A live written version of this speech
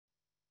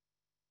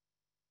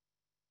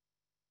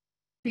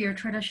for your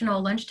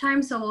traditional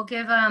lunchtime. So we'll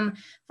give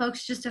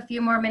folks just a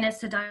few more minutes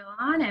to dial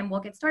on and we'll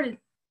get started.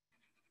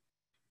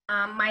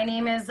 My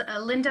name is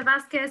Linda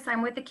Vasquez.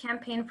 I'm with the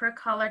Campaign for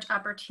College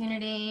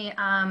Opportunity.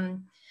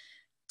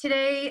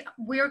 Today,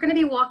 we're going to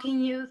be walking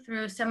you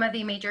through some of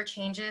the major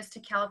changes to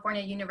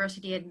California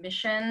university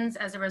admissions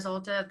as a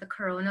result of the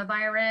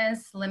coronavirus.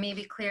 Let me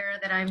be clear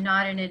that I'm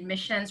not an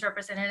admissions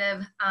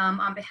representative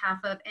on behalf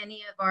of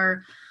any of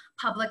our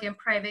public and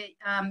private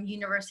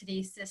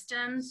university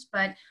systems,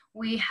 but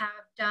we have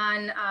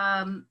done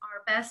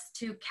our best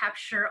to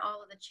capture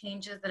all of the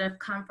changes that have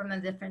come from the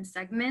different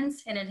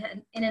segments in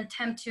an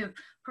attempt to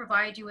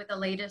provide you with the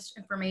latest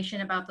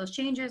information about those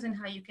changes and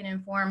how you can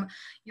inform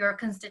your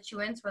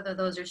constituents, whether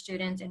those are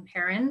students and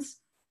parents.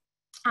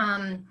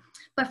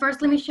 But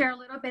first, let me share a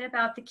little bit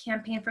about the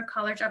Campaign for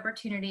College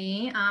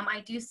Opportunity.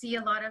 I do see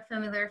a lot of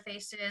familiar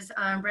faces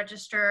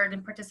registered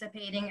and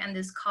participating in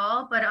this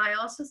call, but I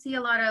also see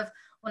a lot of,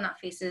 well, not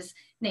faces,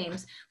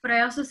 names, but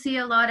I also see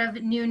a lot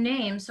of new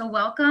names. So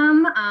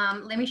welcome.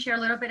 Let me share a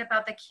little bit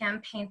about the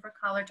Campaign for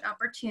College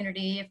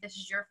Opportunity. If this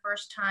is your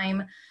first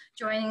time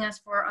joining us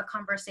for a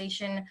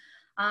conversation,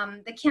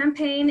 the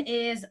campaign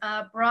is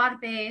a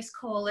broad-based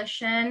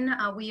coalition.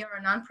 We are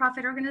a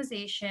nonprofit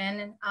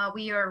organization.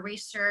 We are a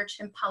research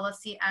and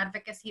policy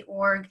advocacy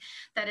org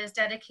that is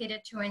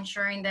dedicated to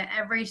ensuring that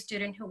every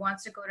student who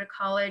wants to go to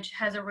college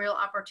has a real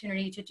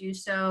opportunity to do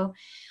so.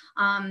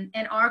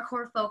 And our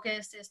core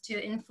focus is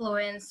to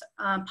influence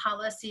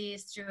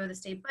policies through the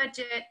state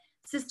budget,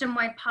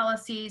 system-wide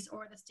policies,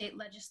 or the state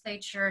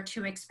legislature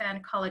to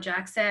expand college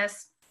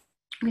access.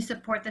 We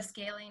support the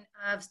scaling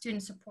of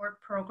student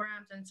support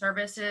programs and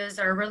services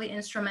that are really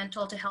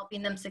instrumental to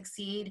helping them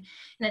succeed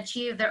and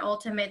achieve their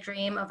ultimate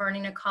dream of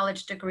earning a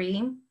college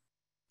degree.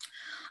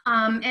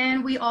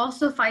 And we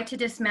also fight to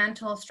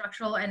dismantle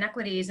structural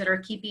inequities that are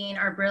keeping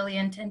our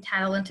brilliant and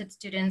talented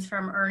students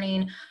from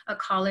earning a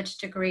college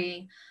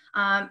degree.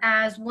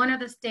 As one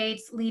of the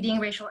state's leading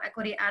racial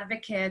equity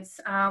advocates,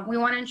 we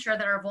want to ensure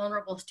that our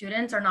vulnerable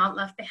students are not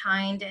left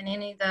behind in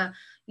any of the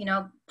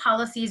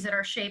policies that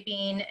are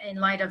shaping in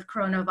light of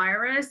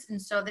coronavirus.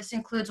 And so this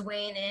includes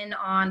weighing in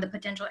on the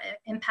potential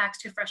impacts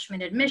to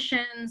freshman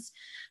admissions,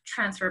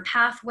 transfer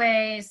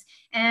pathways,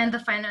 and the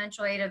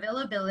financial aid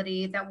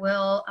availability that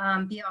will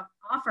be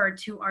offered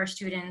to our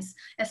students,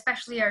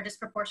 especially our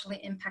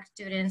disproportionately impacted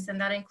students.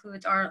 And that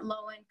includes our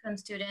low-income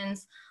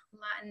students,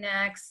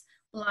 Latinx,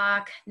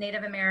 Black,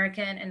 Native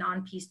American, and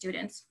non-P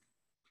students.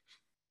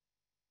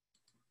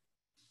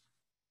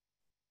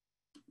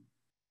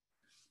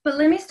 But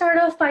let me start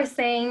off by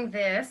saying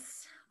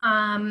this,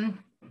 and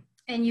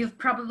you've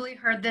probably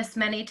heard this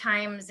many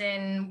times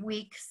in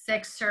week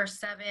 6 or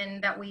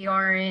 7 that we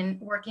are in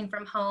working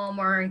from home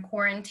or in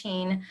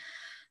quarantine,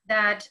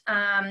 that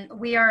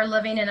we are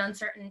living in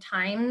uncertain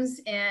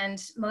times,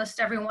 and most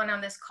everyone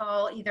on this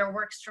call either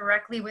works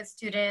directly with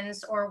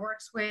students or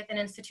works with an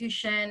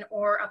institution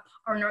or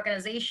an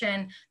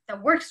organization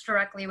that works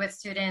directly with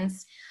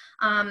students.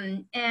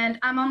 And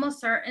I'm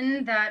almost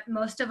certain that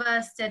most of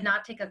us did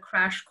not take a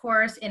crash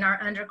course in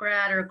our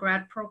undergrad or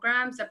grad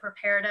programs that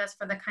prepared us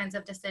for the kinds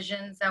of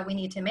decisions that we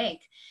need to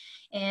make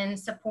in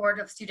support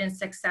of student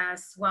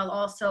success, while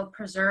also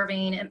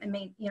preserving and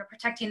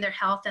protecting their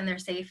health and their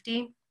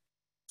safety.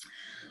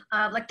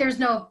 Like there's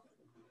no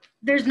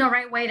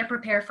right way to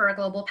prepare for a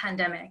global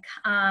pandemic.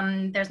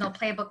 There's no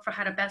playbook for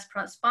how to best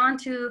respond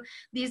to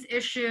these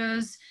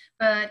issues,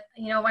 but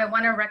I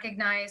want to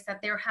recognize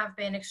that there have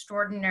been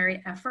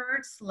extraordinary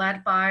efforts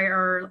led by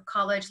our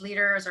college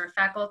leaders, our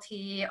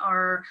faculty,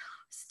 our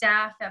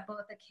staff at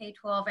both the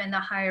K-12 and the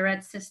higher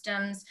ed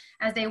systems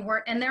as they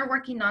work, and they're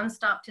working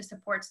nonstop to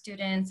support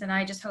students. And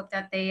I just hope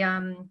that they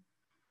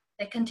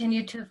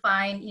continue to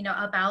find,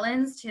 a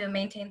balance to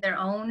maintain their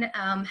own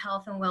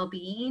health and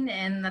well-being,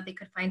 and that they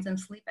could find some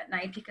sleep at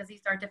night, because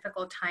these are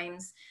difficult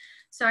times.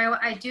 So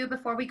I do,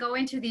 before we go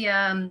into the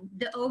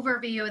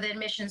overview of the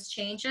admissions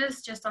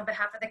changes, just on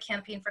behalf of the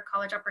Campaign for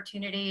College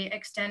Opportunity,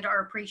 extend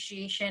our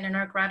appreciation and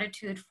our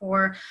gratitude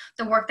for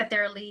the work that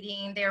they're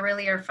leading. They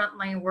really are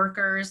frontline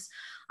workers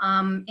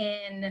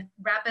in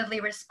rapidly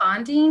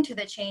responding to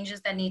the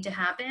changes that need to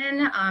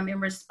happen in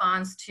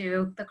response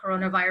to the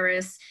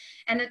coronavirus,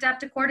 and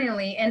adapt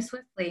accordingly and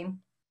swiftly.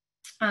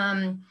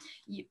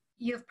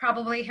 You've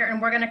probably heard, and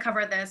we're going to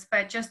cover this,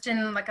 but just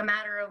in like a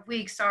matter of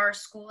weeks, our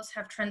schools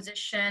have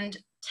transitioned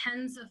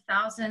tens of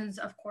thousands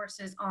of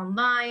courses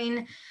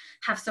online,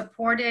 have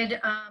supported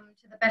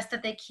to the best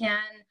that they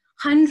can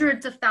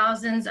hundreds of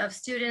thousands of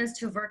students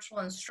to virtual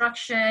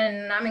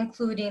instruction. I'm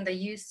including the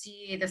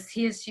UC, the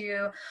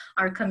CSU,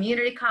 our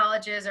community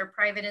colleges, our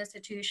private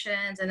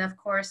institutions, and of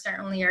course,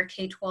 certainly our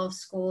K-12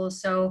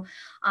 schools. So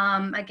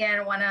again,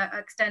 I want to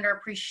extend our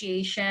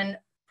appreciation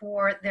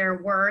for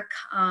their work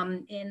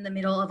in the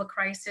middle of a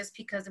crisis,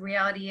 because the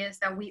reality is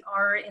that we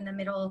are in the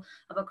middle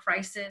of a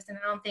crisis, and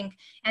I don't think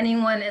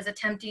anyone is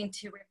attempting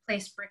to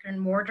replace brick and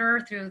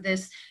mortar through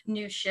this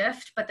new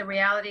shift, but the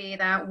reality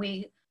that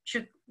we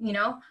should,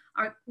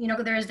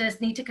 there's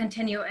this need to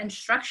continue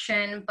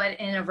instruction, but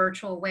in a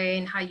virtual way,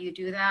 and how you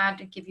do that,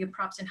 to give you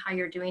props in how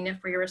you're doing it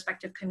for your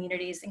respective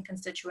communities and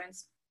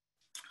constituents.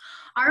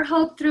 Our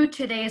hope through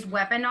today's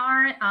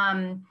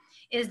webinar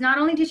is not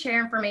only to share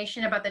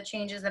information about the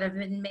changes that have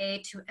been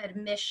made to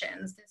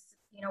admissions.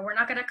 We're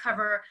not going to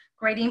cover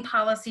grading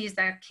policies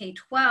at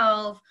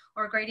K-12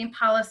 or grading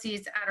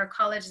policies at our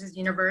colleges and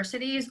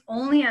universities,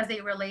 only as they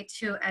relate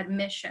to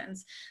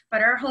admissions.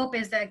 But our hope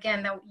is that,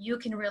 again, that you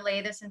can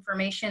relay this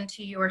information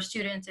to your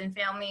students and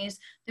families,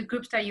 the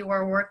groups that you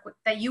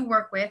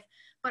work with,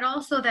 but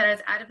also that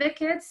as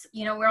advocates,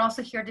 we're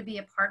also here to be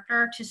a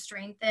partner to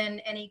strengthen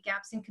any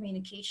gaps in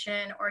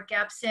communication or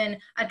gaps in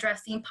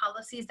addressing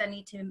policies that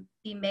need to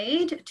be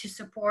made to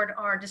support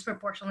our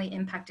disproportionately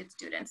impacted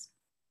students.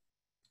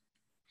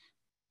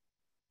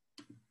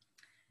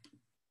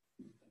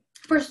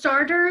 For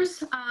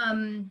starters,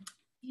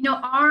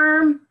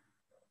 our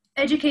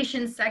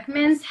education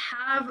segments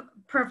have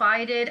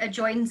provided a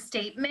joint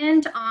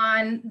statement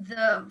on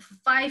the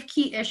 5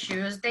 key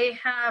issues. They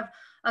have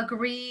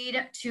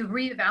agreed to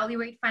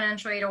reevaluate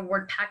financial aid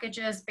award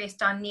packages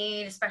based on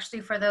need,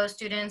 especially for those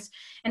students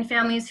and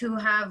families who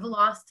have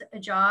lost a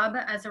job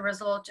as a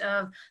result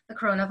of the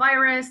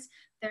coronavirus.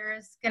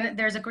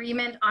 There's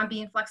agreement on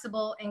being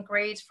flexible in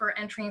grades for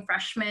entering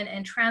freshmen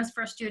and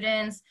transfer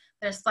students.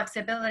 There's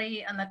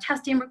flexibility on the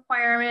testing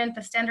requirement,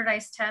 the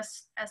standardized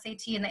tests,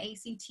 SAT and the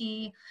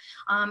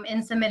ACT,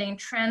 in submitting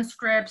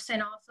transcripts,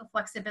 and also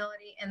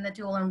flexibility in the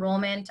dual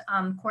enrollment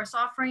course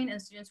offering and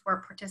students who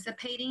are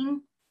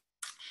participating.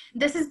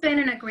 This has been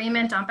an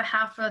agreement on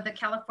behalf of the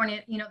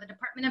California, the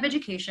Department of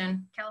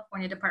Education,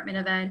 California Department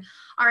of Ed,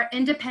 our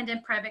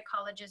independent private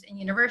colleges and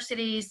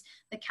universities,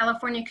 the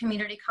California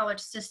Community College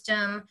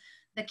System,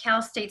 the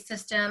Cal State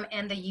system,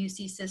 and the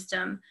UC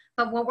system.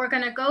 But what we're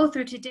going to go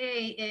through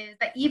today is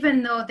that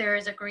even though there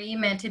is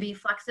agreement to be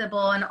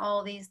flexible in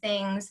all these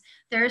things,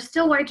 there is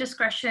still wide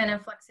discretion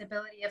and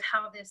flexibility of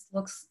how this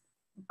looks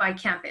by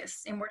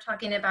campus. And we're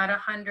talking about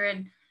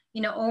 100,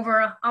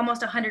 over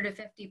almost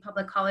 150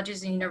 public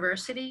colleges and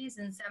universities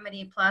and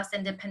 70 plus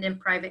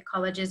independent private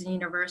colleges and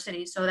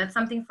universities. So that's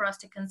something for us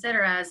to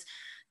consider, as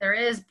there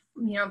is,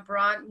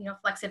 broad,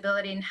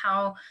 flexibility in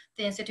how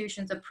the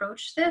institutions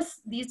approach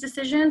these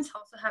decisions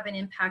also have an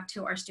impact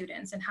to our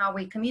students and how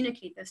we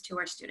communicate this to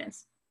our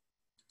students.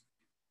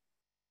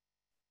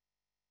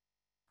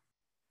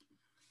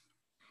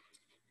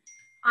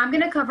 I'm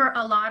going to cover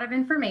a lot of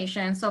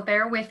information, so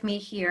bear with me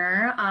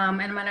here.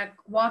 And I'm going to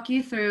walk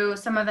you through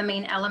some of the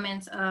main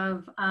elements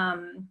of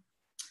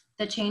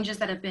the changes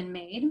that have been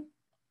made.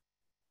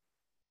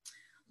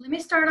 Let me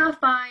start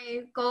off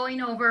by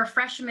going over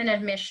freshman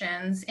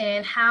admissions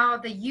and how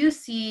the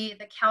UC,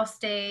 the Cal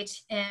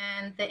State,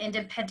 and the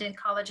independent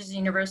colleges and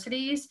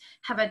universities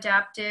have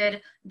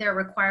adapted their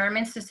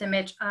requirements to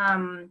submit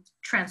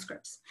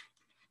transcripts.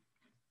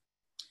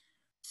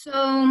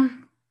 So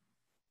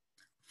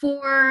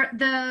for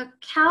the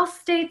Cal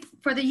State,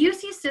 for the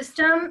UC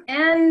system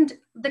and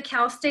the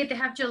Cal State, they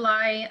have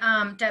July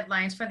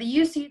deadlines. For the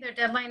UC, their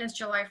deadline is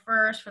July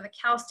 1st. For the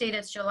Cal State,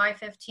 it's July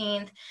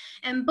 15th.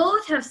 And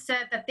both have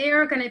said that they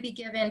are going to be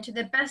given to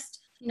the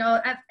best,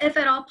 if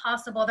at all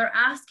possible, they're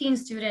asking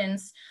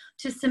students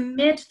to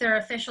submit their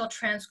official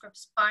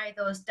transcripts by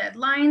those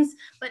deadlines,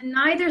 but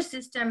neither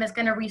system is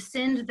going to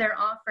rescind their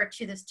offer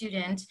to the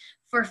student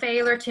for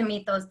failure to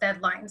meet those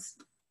deadlines.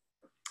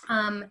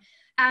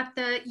 At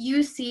the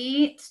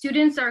UC,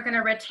 students are going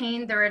to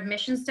retain their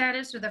admission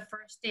status through the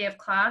first day of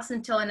class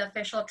until an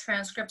official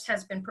transcript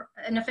has been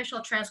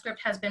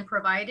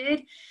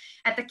provided.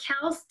 At the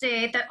Cal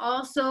State, that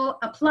also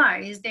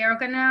applies. They are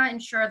going to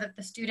ensure that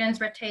the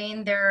students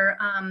retain their,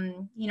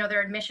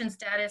 their admission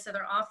status of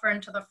their offer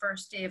until the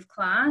first day of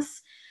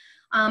class.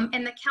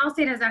 And the Cal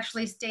State has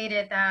actually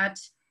stated that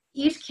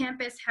each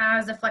campus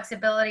has the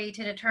flexibility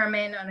to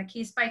determine on a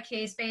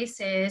case-by-case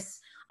basis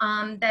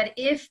that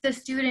if the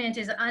student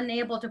is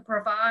unable to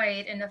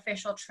provide an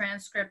official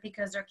transcript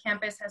because their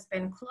campus has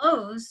been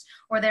closed,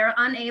 or they're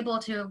unable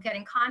to get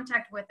in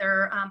contact with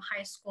their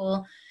high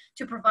school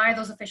to provide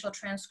those official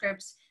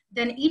transcripts,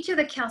 then each of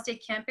the Cal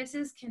State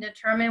campuses can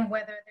determine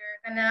whether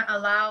they're gonna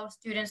allow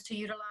students to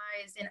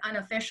utilize an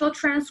unofficial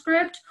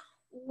transcript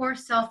or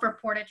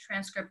self-reported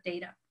transcript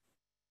data.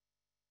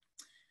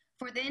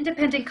 For the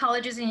independent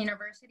colleges and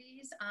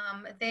universities,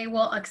 they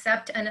will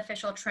accept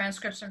unofficial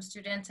transcripts from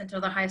students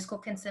until the high school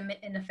can submit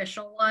an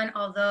official one,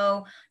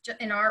 although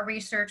in our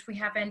research, we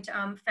haven't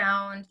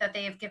found that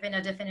they have given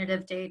a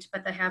definitive date,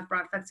 but they have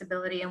broad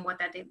flexibility in what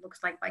that date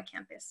looks like by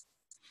campus.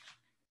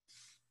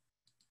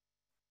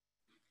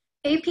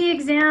 AP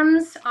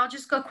exams, I'll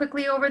just go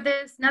quickly over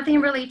this.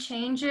 Nothing really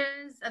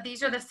changes.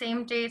 These are the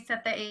same dates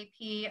that the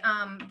AP,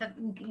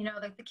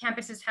 the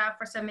campuses have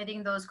for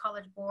submitting those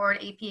College Board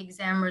AP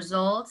exam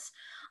results.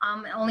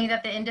 Only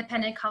that the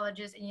independent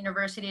colleges and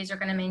universities are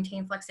going to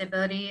maintain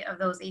flexibility of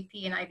those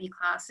AP and IB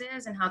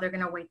classes and how they're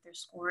going to weight their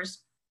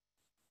scores.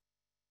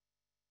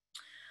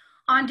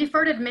 On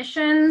deferred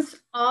admissions,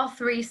 all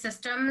three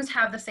systems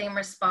have the same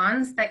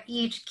response, that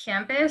each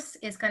campus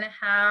is going to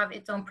have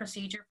its own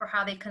procedure for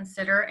how they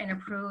consider and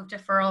approve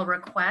deferral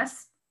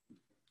requests.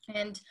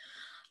 And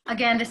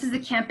again, this is a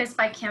campus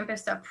by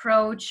campus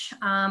approach.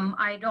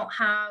 I don't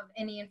have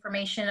any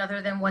information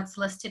other than what's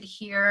listed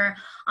here.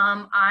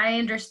 I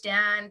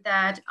understand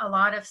that a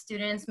lot of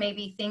students may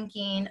be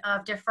thinking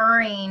of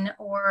deferring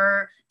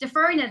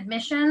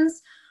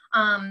admissions,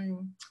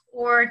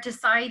 or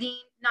deciding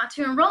not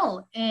to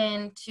enroll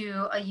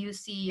into a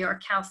UC or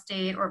Cal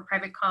State or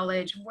private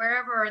college,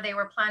 wherever they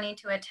were planning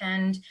to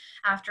attend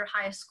after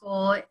high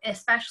school,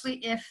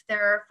 especially if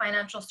their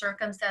financial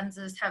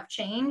circumstances have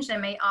changed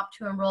and may opt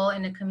to enroll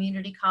in a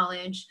community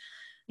college.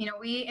 You know,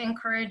 we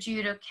encourage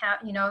you to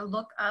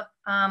look up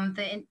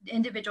the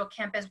individual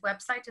campus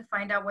website to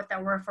find out what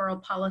that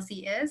referral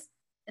policy is,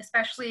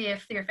 especially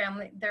if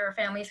their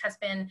families has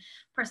been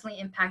personally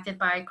impacted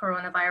by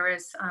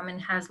coronavirus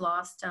and has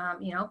lost, a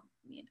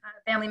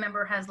family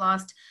member has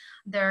lost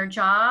their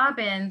job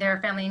and their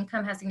family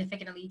income has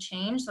significantly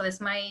changed. So this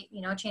might,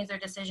 change their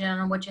decision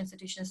on which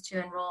institutions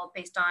to enroll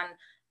based on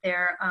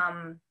their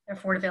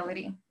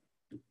affordability.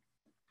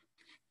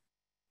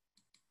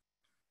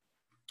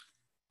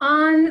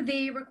 On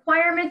the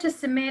requirement to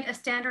submit a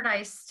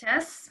standardized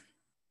test,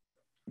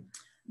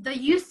 the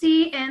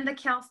UC and the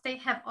Cal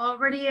State have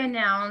already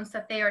announced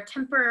that they are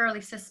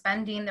temporarily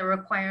suspending the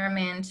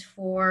requirement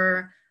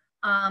for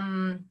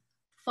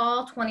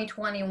fall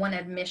 2021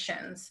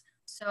 admissions.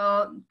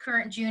 So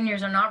current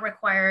juniors are not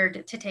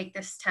required to take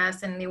this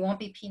test, and they won't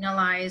be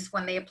penalized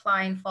when they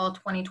apply in fall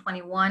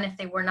 2021 if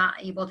they were not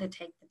able to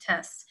take the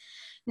test.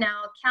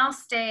 Now, Cal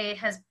State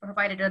has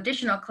provided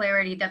additional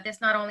clarity that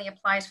this not only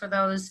applies for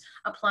those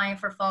applying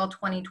for fall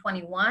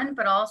 2021,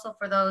 but also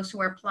for those who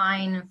are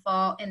applying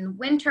in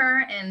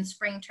winter and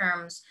spring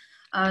terms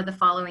the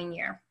following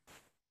year.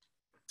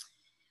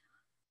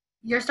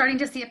 You're starting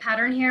to see a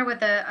pattern here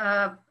with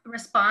the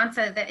response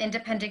that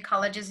independent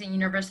colleges and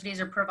universities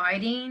are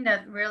providing,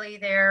 that really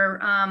their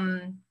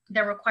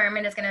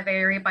requirement is going to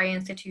vary by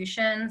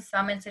institution.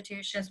 Some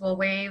institutions will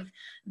waive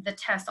the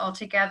test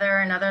altogether,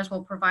 and others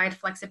will provide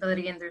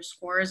flexibility in their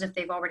scores if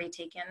they've already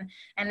taken.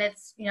 And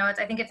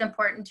I think it's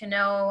important to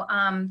know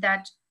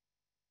that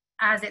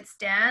as it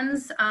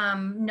stands,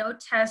 no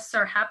tests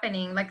are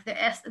happening. Like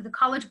the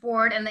College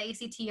Board and the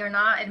ACT are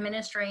not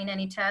administering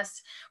any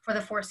tests for the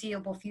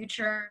foreseeable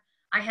future.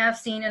 I have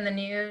seen in the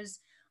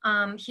news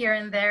here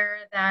and there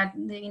that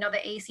the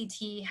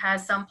ACT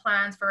has some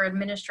plans for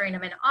administering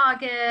them in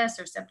August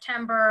or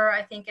September.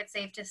 I think it's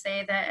safe to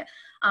say that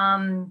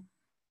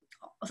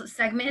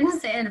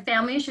segments and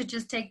families should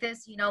just take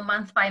this,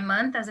 month by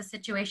month as the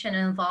situation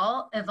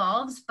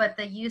evolves. But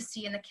the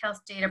UC and the Cal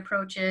State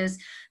approaches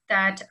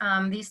that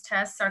these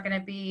tests are going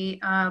to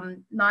be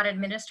not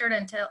administered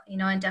until,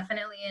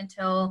 indefinitely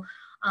until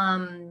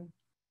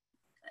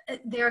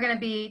they're going to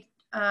be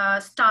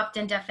stopped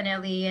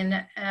indefinitely,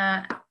 and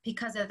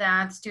because of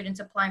that,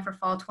 students applying for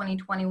fall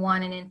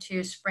 2021 and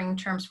into spring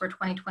terms for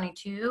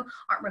 2022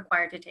 aren't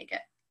required to take it.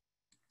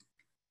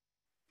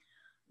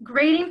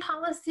 Grading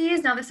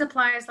policies, now this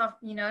applies,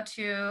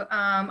 to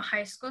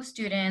high school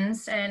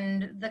students,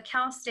 and the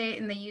Cal State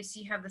and the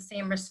UC have the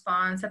same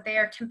response, that they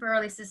are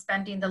temporarily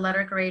suspending the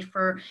letter grade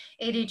for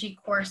ADG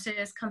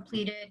courses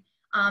completed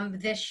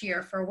this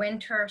year for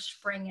winter,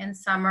 spring, and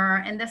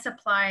summer. And this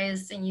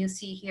applies, and you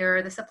see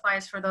here, this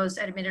applies for those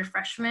admitted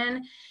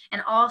freshmen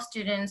and all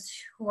students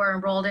who are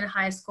enrolled in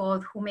high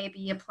school who may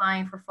be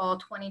applying for fall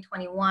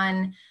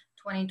 2021,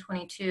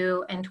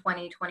 2022, and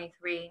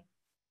 2023.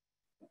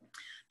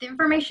 The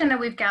information that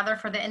we've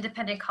gathered for the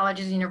independent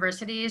colleges and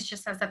universities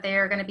just says that they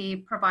are going to be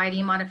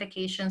providing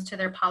modifications to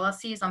their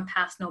policies on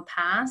pass, no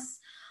pass.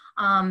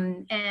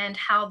 And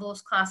how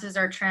those classes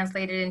are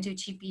translated into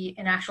GPA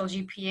and actual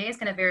GPA is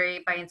going to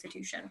vary by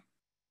institution.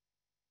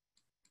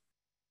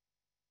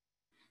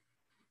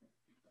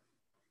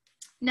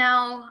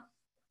 Now,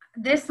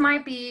 this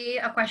might be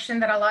a question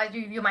that a lot of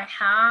you might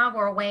have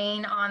or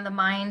weighing on the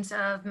minds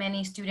of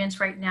many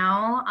students right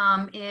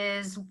now,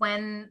 is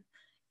when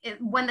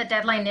the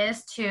deadline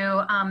is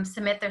to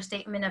submit their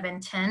statement of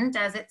intent.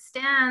 As it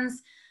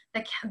stands,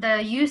 the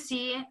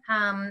UC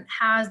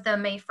has the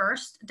May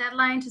 1st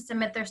deadline to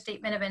submit their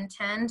statement of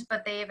intent,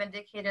 but they've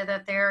indicated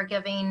that they're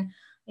giving,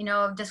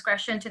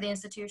 discretion to the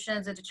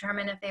institutions to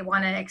determine if they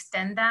want to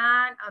extend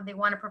that. They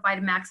want to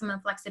provide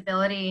maximum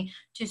flexibility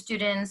to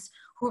students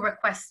who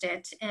request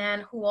it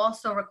and who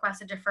also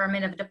request a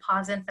deferment of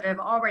deposits that have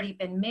already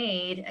been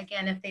made.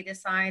 Again, if they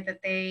decide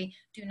that they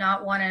do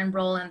not want to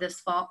enroll in this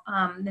fall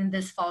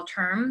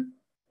term.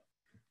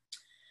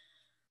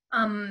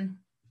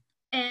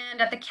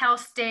 And at the Cal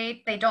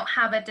State, they don't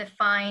have a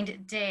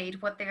defined date.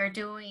 What they are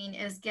doing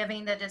is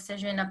giving the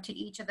decision up to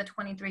each of the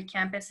 23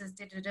 campuses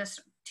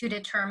to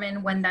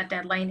determine when that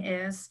deadline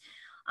is.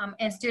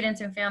 And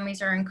students and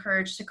families are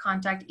encouraged to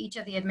contact each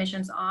of the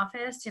admissions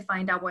office to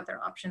find out what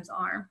their options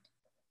are.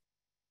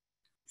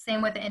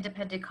 Same with the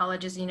independent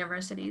colleges and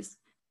universities.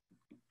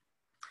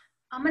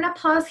 I'm going to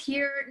pause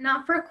here,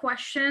 not for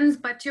questions,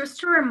 but just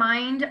to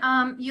remind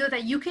you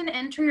that you can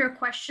enter your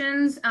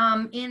questions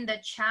in the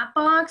chat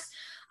box.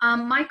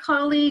 My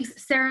colleagues,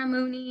 Sarah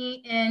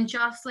Mooney and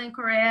Jocelyn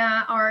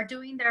Correa, are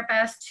doing their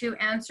best to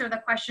answer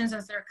the questions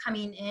as they're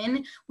coming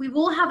in. We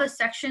will have a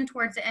section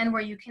towards the end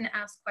where you can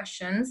ask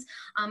questions,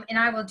 and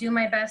I will do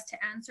my best to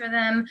answer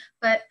them.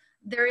 But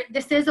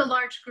this is a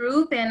large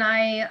group,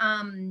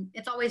 and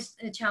it's always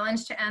a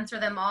challenge to answer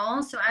them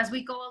all. So as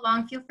we go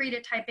along, feel free to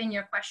type in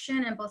your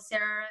question, and both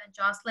Sarah and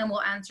Jocelyn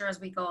will answer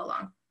as we go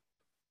along.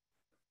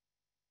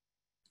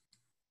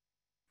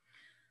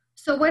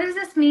 So what does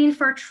this mean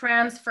for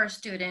transfer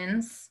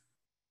students?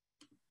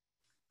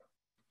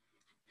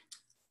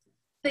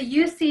 The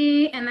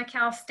UC and the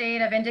Cal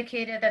State have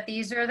indicated that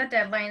these are the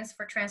deadlines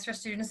for transfer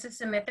students to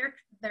submit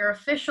their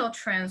official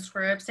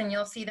transcripts, and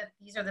you'll see that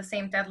these are the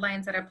same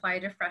deadlines that apply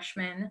to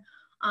freshmen.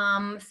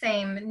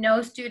 Same,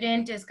 no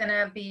student is going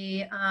to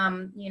be, is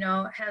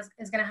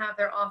going to have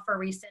their offer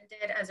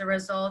rescinded as a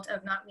result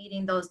of not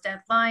meeting those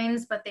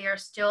deadlines, but they are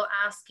still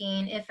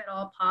asking, if at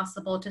all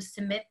possible, to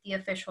submit the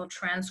official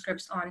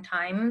transcripts on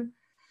time.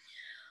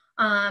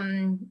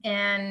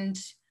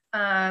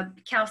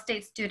 Cal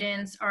State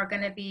students are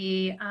going to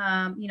be,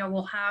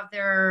 will have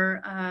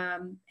their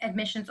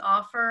admissions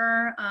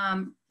offer.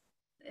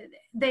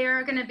 They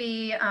are going to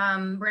be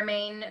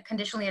remain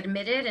conditionally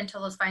admitted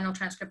until those final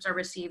transcripts are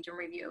received and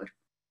reviewed.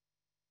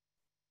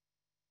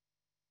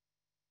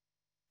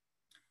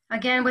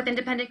 Again, with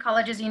independent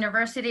colleges and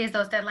universities,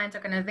 those deadlines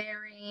are going to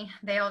vary.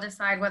 They'll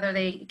decide whether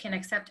they can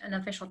accept an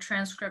official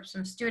transcript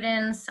from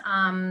students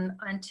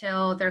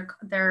until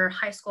their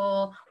high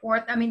school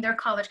their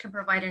college can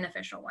provide an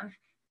official one.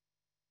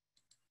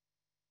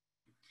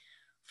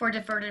 For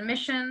deferred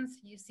admissions,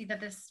 you see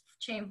that this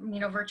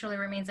virtually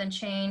remains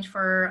unchanged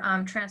for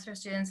transfer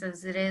students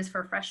as it is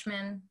for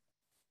freshmen.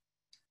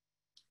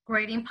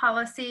 Grading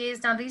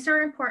policies. Now, these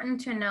are important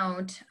to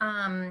note.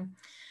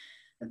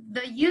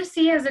 The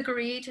UC has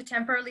agreed to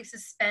temporarily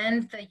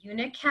suspend the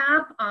unit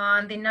cap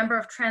on the number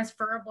of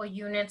transferable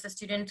units a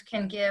student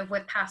can give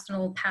with pass and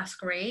old pass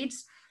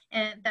grades,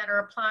 and that are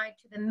applied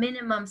to the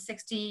minimum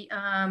 60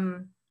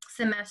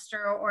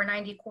 semester or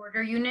 90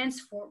 quarter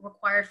units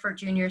required for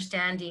junior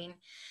standing.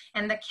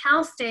 And the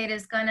Cal State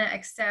is going to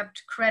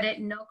accept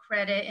credit, no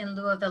credit in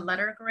lieu of the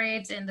letter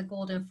grades in the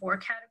Golden 4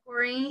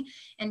 category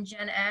and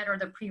Gen Ed or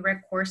the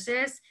prereq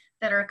courses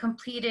that are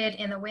completed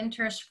in the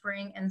winter,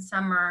 spring, and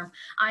summer.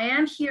 I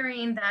am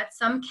hearing that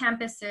some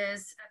campuses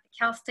at the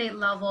Cal State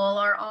level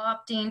are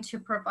opting to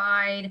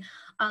provide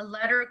a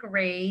letter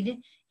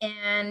grade,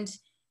 and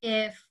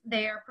if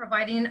they are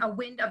providing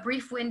a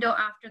brief window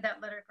after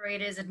that letter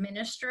grade is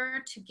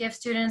administered to give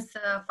students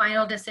the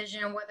final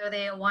decision whether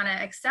they want to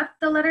accept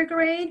the letter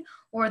grade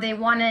or they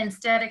want to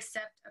instead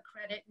accept a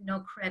credit, no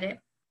credit.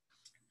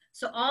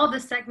 So all the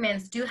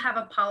segments do have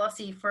a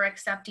policy for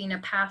accepting a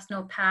pass,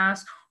 no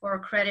pass, or a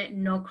credit,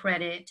 no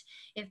credit,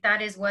 if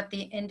that is what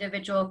the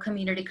individual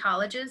community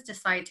colleges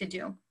decide to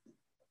do.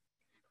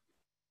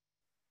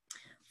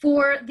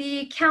 For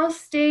the Cal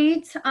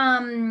State,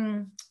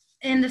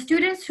 and the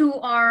students who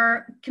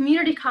are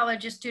community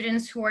colleges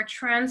students who are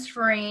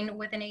transferring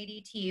with an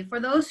ADT,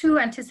 for those who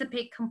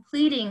anticipate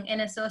completing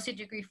an associate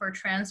degree for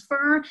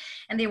transfer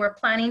and they were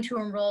planning to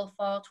enroll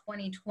fall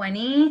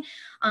 2020,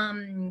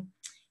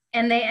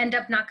 and they end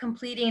up not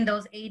completing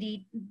those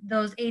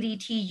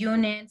ADT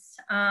units,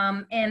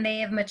 and they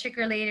have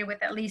matriculated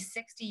with at least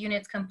 60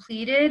 units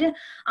completed.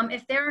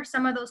 If there are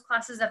some of those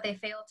classes that they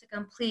fail to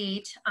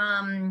complete,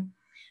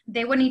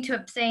 they would need to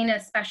obtain a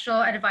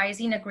special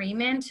advising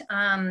agreement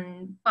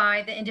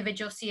by the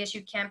individual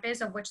CSU campus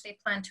of which they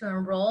plan to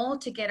enroll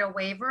to get a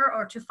waiver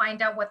or to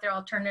find out what their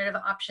alternative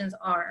options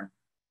are.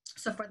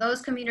 So for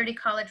those community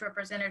college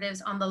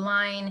representatives on the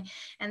line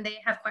and they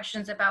have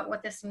questions about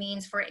what this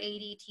means for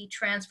ADT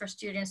transfer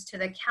students to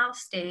the Cal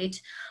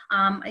State,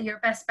 your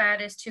best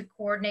bet is to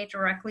coordinate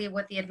directly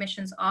with the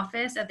admissions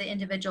office at the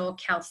individual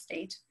Cal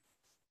State.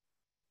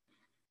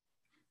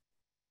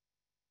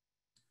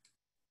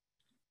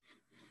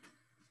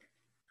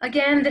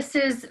 Again, this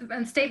is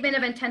a statement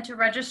of intent to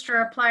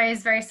register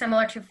applies very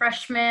similar to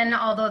freshmen,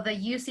 although the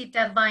UC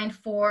deadline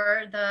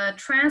for the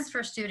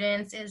transfer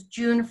students is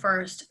June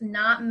 1st,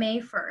 not May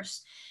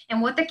 1st.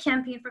 And what the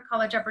Campaign for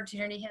College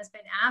Opportunity has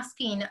been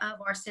asking of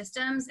our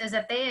systems is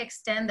that they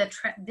extend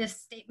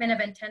this statement of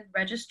intent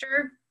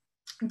register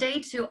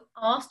date to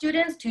all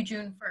students to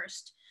June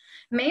 1st.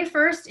 May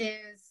 1st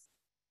is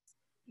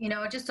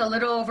just a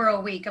little over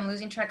a week. I'm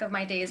losing track of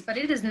my days, but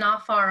it is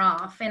not far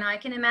off. And I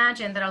can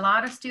imagine that a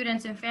lot of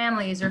students and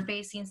families are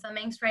facing some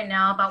angst right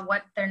now about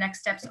what their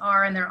next steps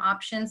are and their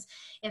options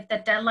if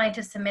the deadline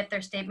to submit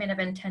their statement of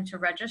intent to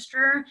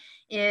register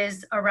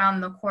is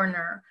around the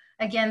corner.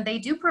 Again, they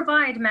do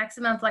provide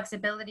maximum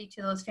flexibility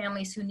to those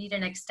families who need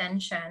an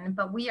extension,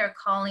 but we are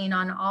calling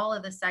on all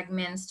of the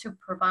segments to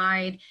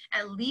provide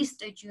at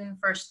least a June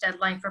 1st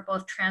deadline for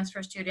both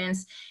transfer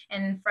students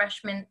and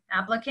freshman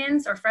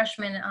applicants or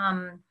freshmen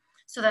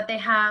so that they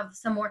have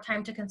some more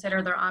time to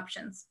consider their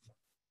options.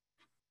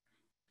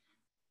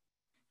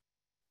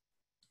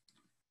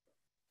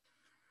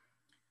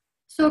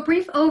 So a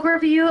brief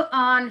overview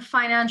on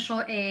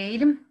financial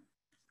aid.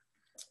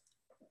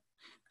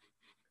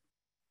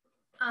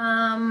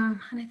 And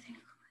I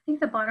think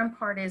the bottom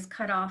part is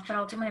cut off, but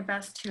I'll do my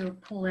best to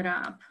pull it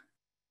up.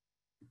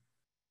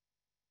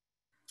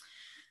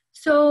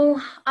 So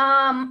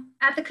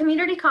at the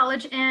community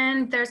college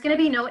end, there's going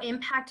to be no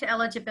impact to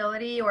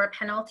eligibility or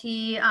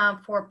penalty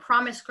for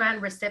promise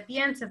grant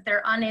recipients if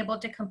they're unable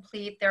to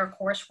complete their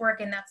coursework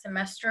in that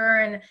semester.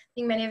 And I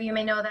think many of you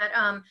may know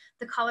that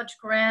the college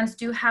grants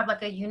do have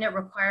like a unit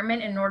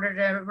requirement in order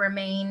to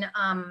retain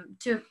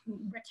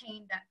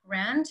that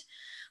grant.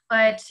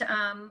 But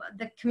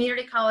the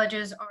community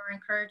colleges are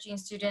encouraging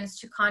students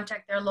to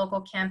contact their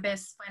local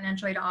campus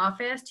financial aid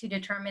office to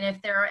determine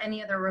if there are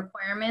any other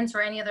requirements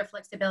or any other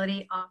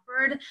flexibility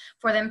offered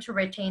for them to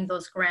retain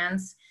those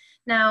grants.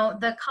 Now,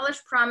 the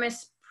College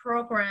Promise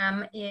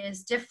program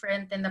is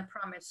different than the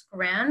Promise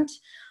Grant.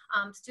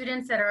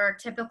 Students that are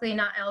typically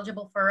not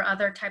eligible for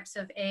other types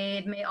of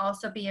aid may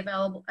also be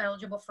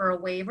eligible for a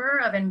waiver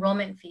of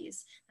enrollment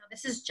fees.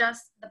 This is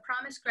just the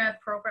Promise Grant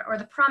program, or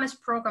the Promise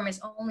program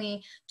is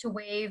only to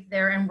waive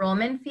their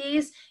enrollment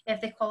fees if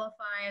they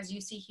qualify, as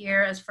you see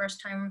here, as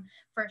first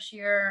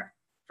year,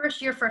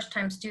 first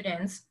time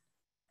students.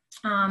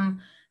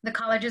 The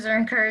colleges are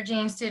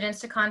encouraging students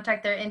to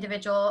contact their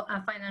individual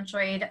financial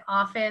aid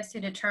office to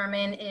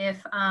determine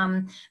if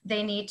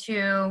they need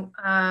to,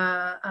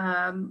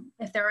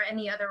 if there are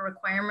any other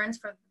requirements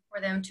for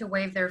them to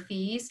waive their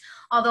fees.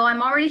 Although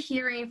I'm already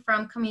hearing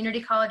from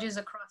community colleges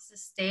across the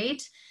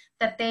state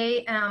that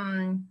they are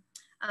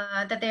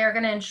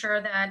going to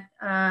ensure that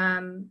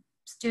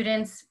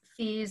students'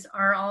 fees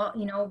are all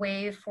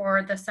waived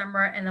for the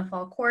summer and the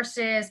fall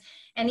courses,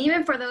 and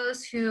even for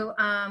those who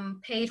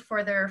paid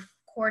for their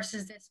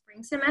courses this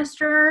spring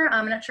semester.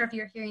 I'm not sure if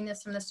you're hearing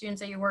this from the students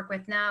that you work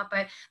with now,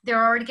 but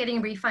they're already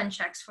getting refund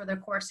checks for their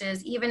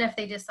courses, even if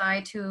they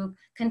decide to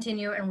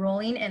continue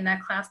enrolling in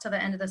that class till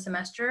the end of the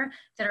semester.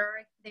 They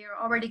are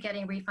already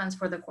getting refunds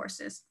for the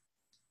courses.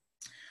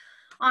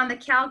 On the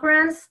Cal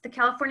Grants, the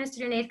California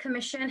Student Aid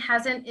Commission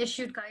hasn't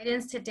issued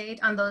guidance to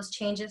date on those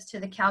changes to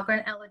the Cal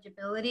Grant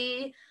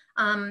eligibility,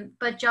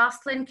 but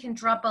Jocelyn can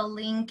drop a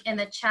link in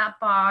the chat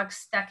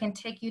box that can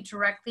take you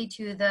directly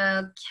to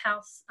the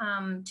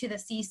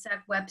CSEC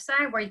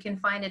website, where you can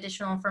find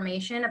additional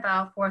information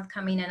about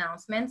forthcoming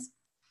announcements.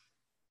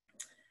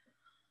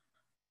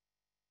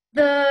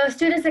 The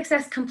Student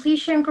Success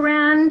Completion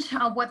Grant,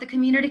 what the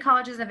community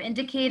colleges have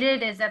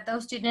indicated is that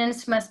those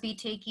students must be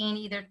taking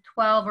either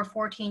 12 or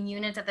 14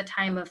 units at the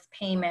time of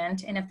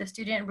payment. And if the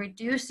student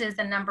reduces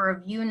the number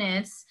of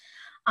units,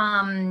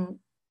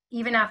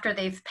 even after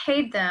they've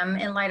paid them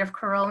in light of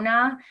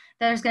Corona,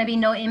 there's going to be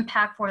no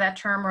impact for that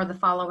term or the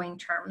following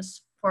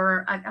terms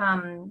for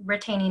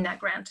retaining that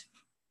grant.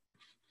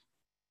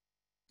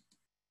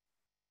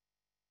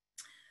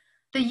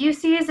 The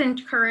UC is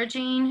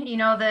encouraging,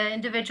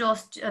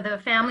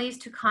 the families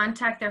to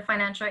contact their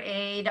financial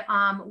aid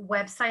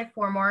website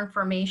for more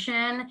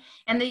information.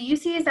 And the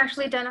UC has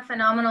actually done a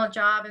phenomenal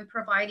job in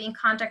providing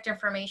contact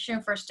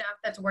information for staff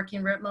that's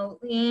working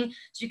remotely.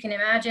 So you can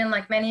imagine,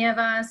 like many of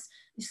us,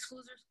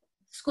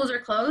 schools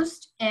are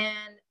closed,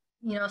 and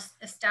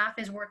staff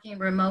is working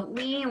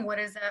remotely. And what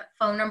does that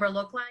phone number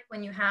look like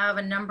when you have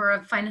a number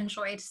of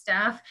financial aid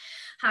staff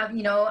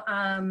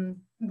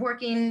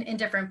working in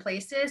different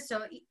places?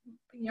 So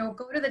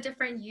go to the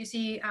different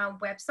UC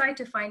website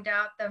to find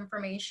out the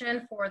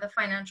information for the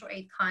financial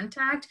aid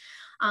contact.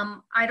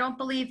 I don't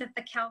believe that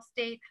the Cal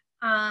State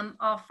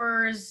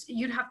offers,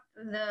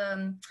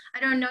 I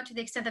don't know to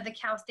the extent that the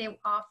Cal State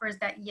offers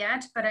that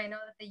yet, but I know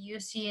that the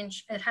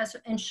UC it has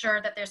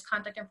ensured that there's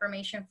contact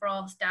information for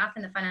all staff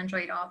in the financial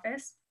aid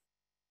office.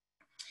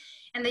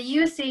 And the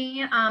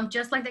UC,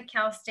 just like the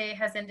Cal State,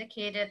 has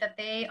indicated that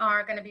they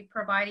are going to be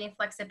providing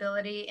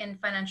flexibility in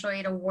financial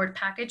aid award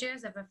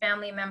packages if a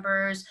family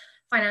member's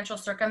financial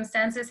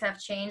circumstances have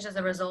changed as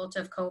a result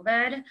of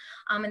COVID.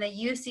 And the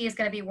UC is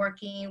going to be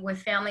working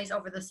with families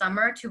over the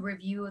summer to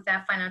review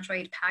that financial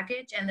aid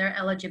package and their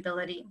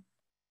eligibility.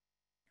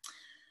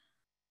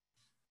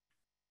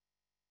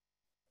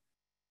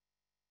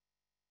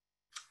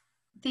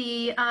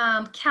 The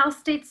Cal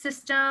State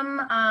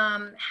system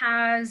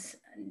has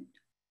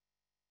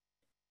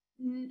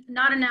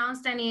not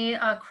announced any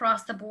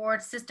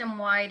across-the-board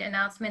system-wide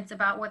announcements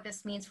about what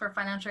this means for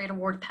financial aid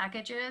award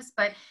packages,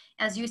 but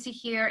as you see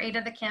here, 8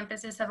 of the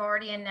campuses have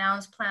already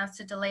announced plans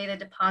to delay the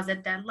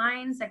deposit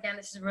deadlines. Again,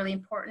 this is really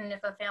important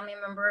if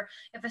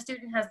a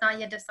student has not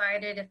yet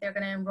decided if they're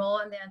going to enroll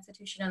in the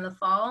institution in the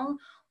fall,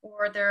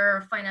 or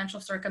their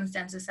financial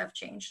circumstances have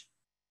changed.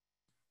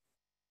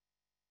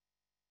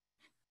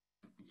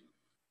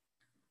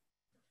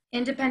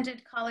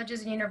 Independent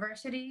colleges and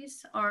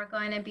universities are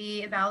going to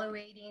be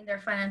evaluating their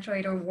financial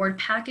aid award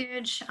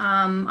package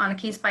on a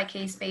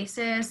case-by-case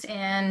basis,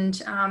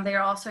 and they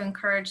are also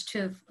encouraged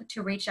to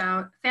reach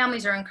out.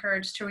 Families are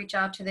encouraged to reach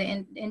out to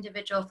the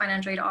individual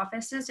financial aid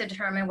offices to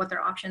determine what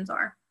their options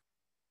are.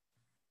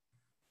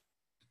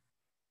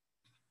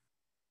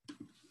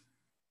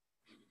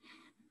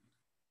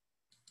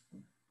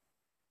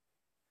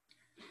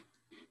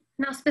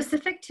 Now,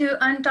 specific to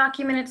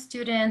undocumented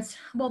students,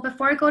 well,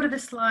 before I go to the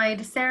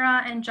slide,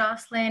 Sarah and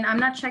Jocelyn, I'm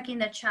not checking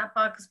the chat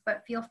box,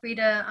 but feel free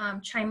to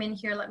chime in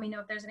here. Let me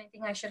know if there's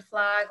anything I should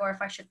flag or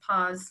if I should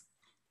pause.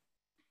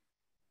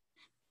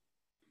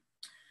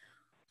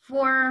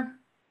 For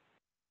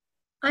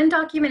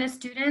undocumented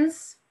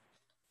students,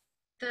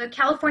 the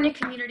California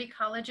Community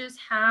Colleges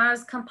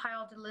has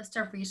compiled a list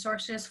of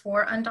resources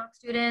for undoc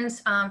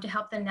students to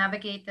help them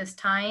navigate this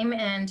time.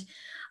 And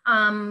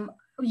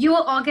you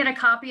will all get a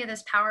copy of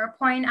this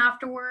PowerPoint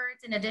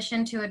afterwards, in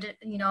addition to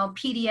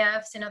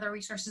PDFs and other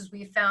resources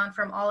we found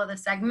from all of the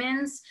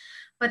segments.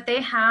 But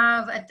they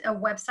have a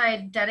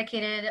website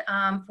dedicated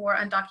for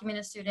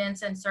undocumented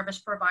students and service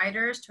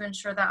providers to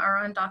ensure that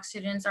our undoc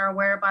students are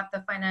aware about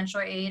the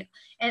financial aid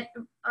and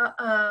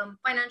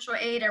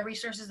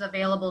resources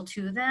available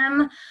to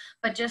them.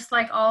 But just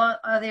like all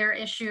other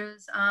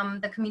issues,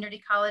 the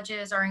community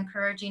colleges are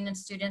encouraging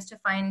students to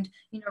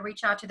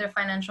reach out to their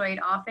financial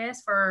aid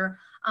office for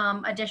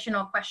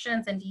additional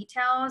questions and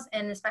details,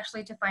 and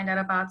especially to find out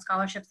about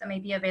scholarships that may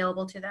be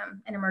available to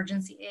them and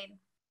emergency aid.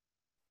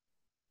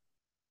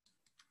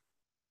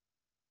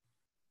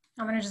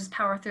 I'm going to just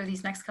power through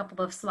these next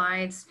couple of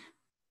slides.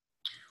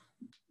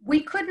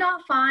 We could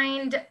not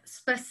find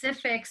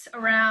specifics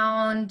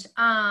around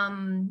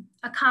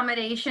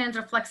accommodations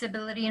or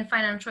flexibility in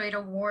financial aid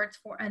awards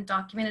for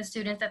undocumented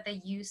students at the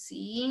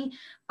UC,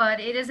 but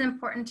it is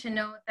important to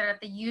note that at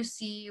the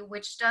UC,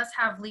 which does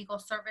have legal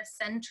service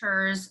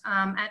centers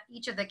at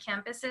each of the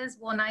campuses,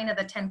 well, 9 of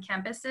the 10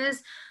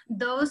 campuses,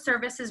 those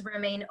services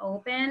remain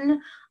open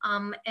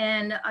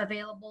and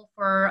available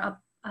for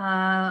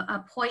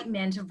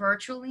appointment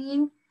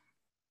virtually.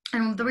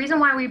 And the reason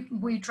why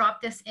we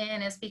dropped this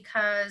in is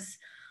because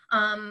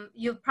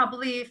you've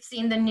probably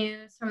seen the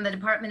news from the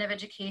Department of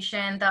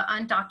Education. The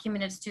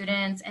undocumented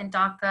students and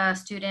DACA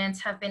students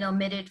have been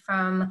omitted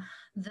from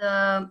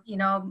the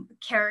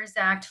CARES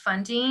Act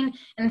funding.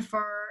 And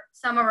for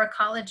some of our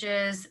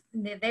colleges,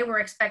 they were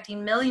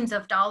expecting millions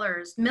of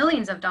dollars, and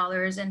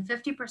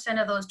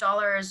 50% of those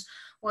dollars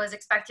was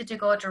expected to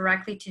go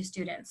directly to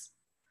students.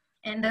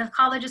 And the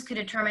colleges could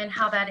determine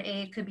how that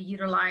aid could be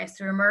utilized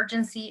through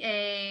emergency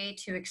aid,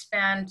 to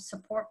expand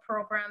support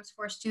programs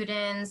for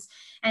students,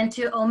 and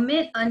to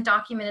omit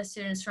undocumented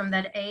students from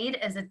that aid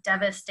is a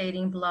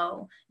devastating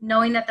blow,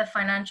 knowing that the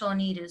financial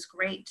need is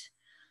great.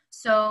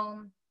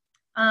 So,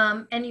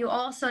 and you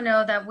also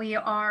know that we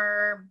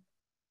are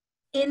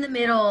in the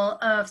middle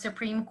of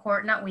Supreme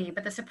Court, not we,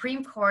 but the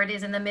Supreme Court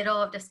is in the middle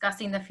of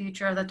discussing the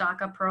future of the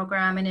DACA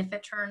program. And if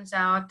it turns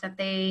out that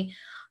they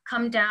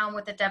come down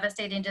with a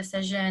devastating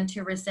decision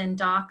to rescind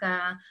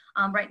DACA.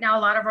 Right now, a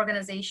lot of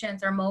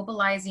organizations are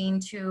mobilizing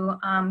to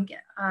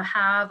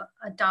have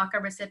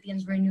DACA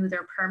recipients renew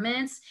their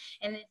permits.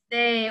 And if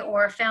they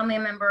or a family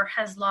member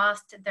has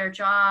lost their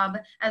job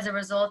as a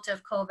result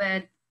of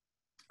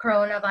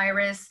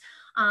coronavirus,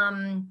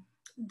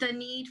 the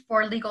need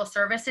for legal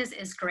services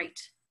is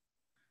great.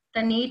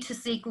 The need to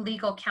seek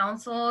legal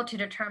counsel to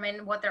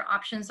determine what their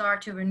options are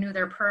to renew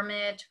their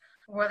permit,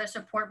 or whether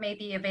support may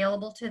be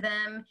available to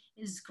them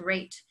is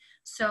great.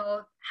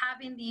 So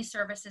having these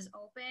services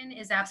open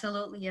is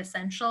absolutely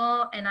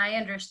essential. And I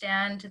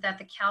understand that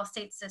the Cal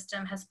State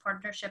system has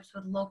partnerships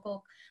with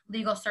local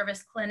legal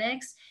service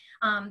clinics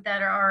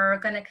that are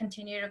going to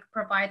continue to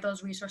provide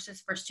those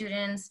resources for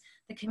students.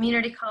 The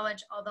community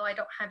college, although I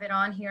don't have it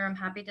on here, I'm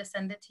happy to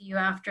send it to you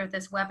after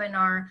this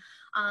webinar.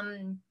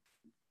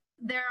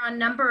 There are a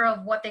number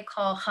of what they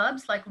call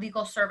hubs, like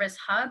legal service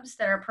hubs,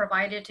 that are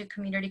provided to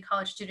community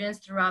college students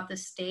throughout the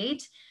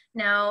state.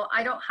 Now,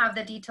 I don't have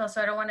the details,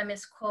 so I don't want to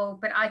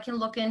misquote, but I can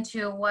look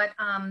into what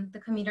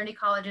the community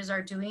colleges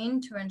are doing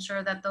to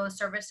ensure that those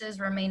services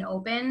remain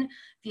open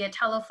via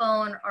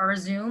telephone or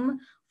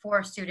Zoom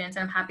for students.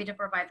 I'm happy to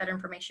provide that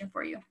information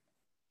for you.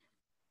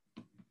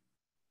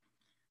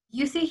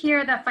 You see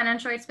here that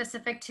financial aid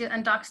specific to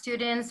undoc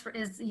students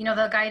is,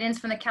 the guidance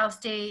from the Cal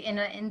State and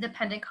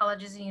independent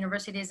colleges and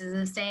universities is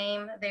the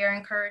same. They are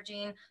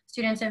encouraging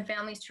students and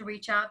families to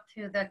reach out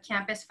to the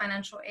campus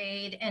financial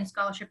aid and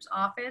scholarships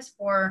office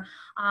for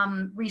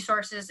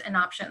resources and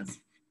options.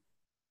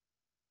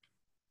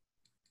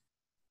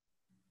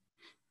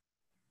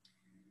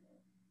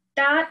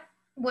 That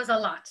was a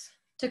lot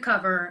to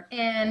cover,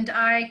 and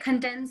I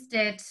condensed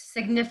it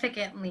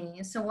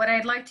significantly. So what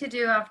I'd like to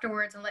do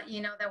afterwards and let you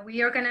know that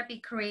we are going to be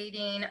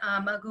creating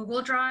a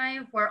Google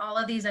Drive where all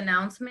of these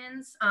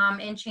announcements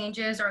and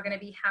changes are going to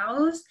be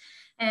housed,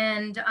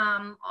 and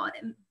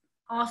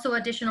also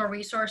additional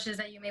resources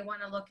that you may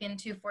want to look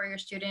into for your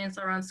students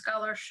around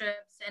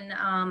scholarships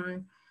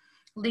and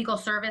legal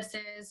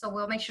services. So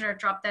we'll make sure to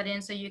drop that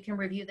in so you can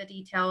review the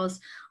details.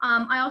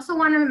 I also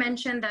want to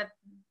mention that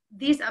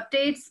these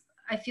updates,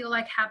 I feel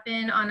like,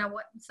 happen on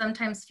what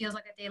sometimes feels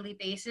like a daily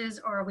basis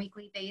or a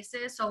weekly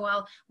basis. So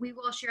while we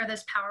will share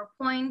this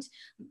PowerPoint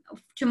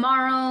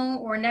tomorrow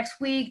or next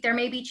week, there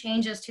may be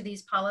changes to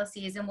these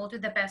policies, and we'll do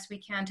the best we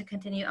can to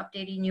continue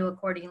updating you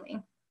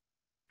accordingly.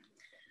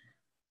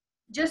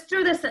 just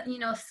through this,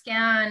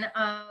 scan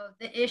of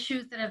the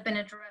issues that have been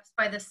addressed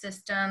by the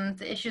system,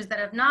 the issues that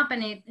have not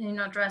been,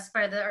 addressed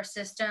by our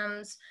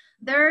systems,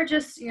 there are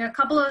just, a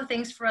couple of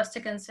things for us to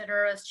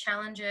consider as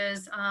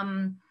challenges.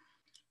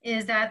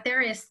 Is that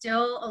there is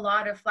still a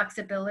lot of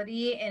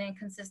flexibility and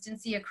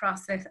inconsistency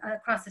across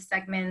the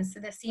segments. So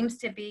this seems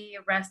to be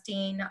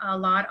resting a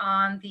lot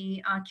on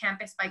the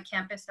campus by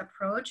campus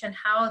approach and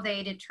how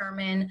they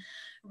determine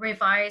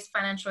revised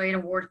financial aid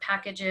award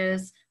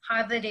packages,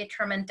 how they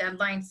determine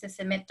deadlines to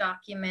submit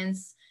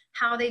documents,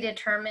 how they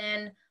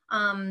determine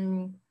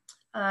the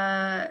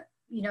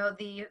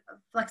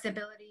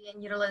flexibility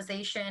and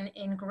utilization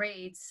in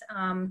grades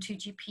to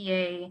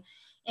GPA.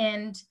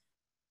 And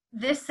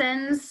this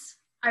sends,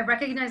 I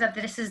recognize that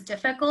this is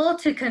difficult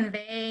to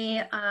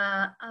convey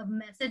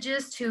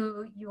messages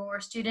to your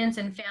students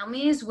and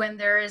families when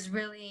there is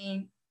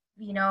really,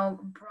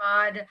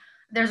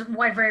 there's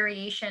wide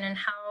variation in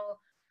how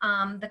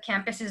the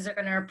campuses are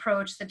going to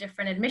approach the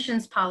different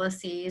admissions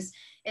policies.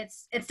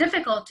 It's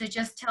difficult to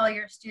just tell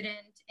your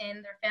student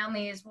and their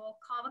families, well,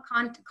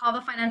 call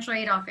the financial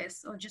aid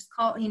office, or just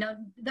call,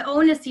 the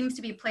onus seems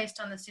to be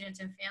placed on the students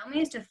and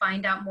families to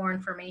find out more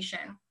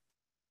information.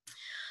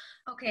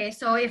 Okay,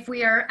 so if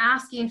we are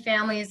asking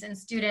families and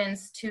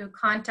students to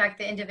contact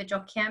the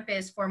individual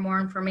campus for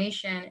more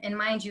information, and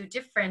mind you,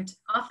 different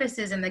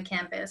offices in the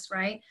campus,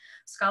 right?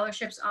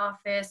 Scholarships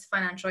office,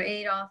 financial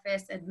aid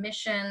office,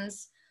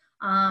 admissions,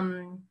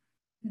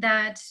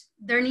 that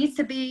there needs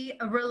to be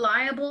a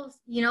reliable,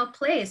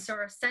 place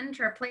or a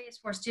center place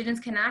where students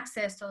can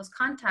access those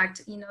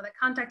the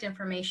contact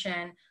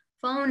information,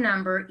 phone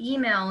number,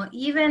 email,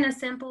 even as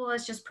simple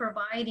as just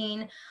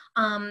providing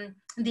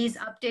these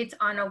updates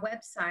on a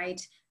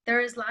website.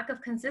 There is lack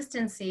of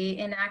consistency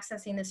in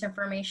accessing this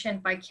information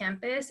by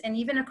campus and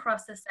even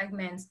across the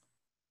segments.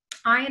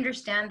 I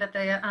understand that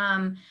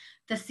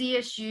the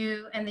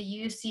CSU and the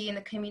UC and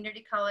the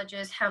community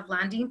colleges have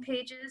landing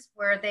pages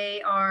where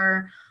they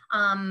are,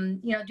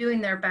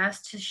 doing their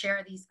best to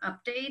share these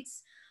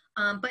updates,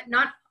 but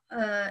not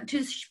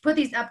to put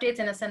these updates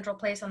in a central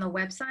place on the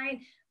website.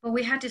 But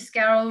we had to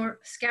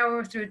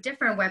scour through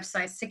different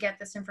websites to get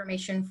this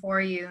information for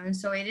you. And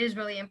so it is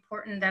really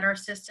important that our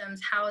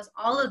systems house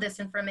all of this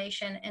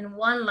information in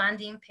one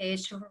landing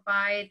page to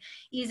provide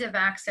ease of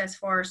access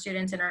for our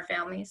students and our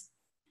families.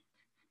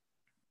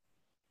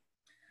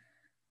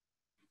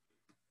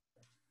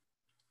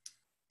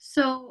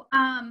 So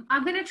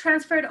I'm going to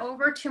transfer it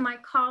over to my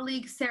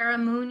colleague, Sarah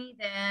Mooney,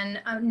 then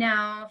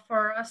now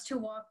for us to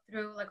walk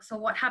through, so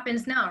what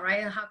happens now, right?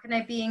 And how can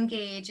I be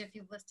engaged if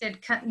you've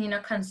listed,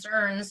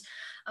 concerns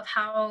of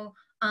how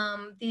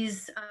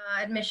these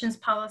admissions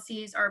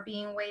policies are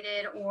being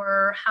weighted,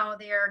 or how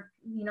they're,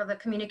 the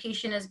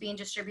communication is being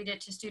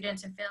distributed to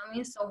students and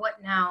families. So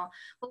what now?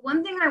 But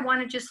one thing I want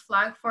to just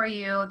flag for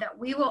you that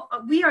we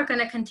are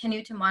going to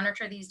continue to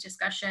monitor these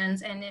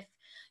discussions, and if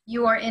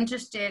you are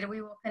interested,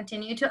 we will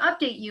continue to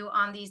update you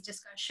on these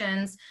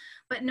discussions.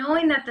 But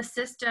knowing that the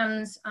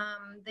systems,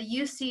 the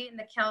UC and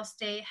the Cal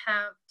State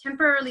have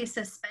temporarily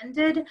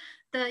suspended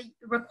the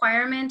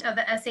requirement of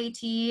the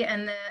SAT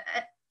and the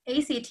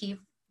ACT,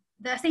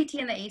 the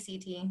SAT and the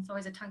ACT, it's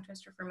always a tongue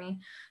twister for me,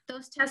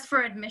 those tests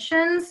for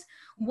admissions,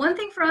 one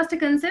thing for us to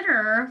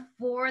consider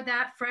for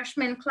that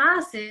freshman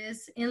class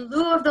is, in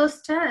lieu of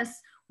those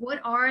tests, what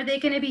are they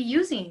going to be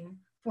using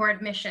for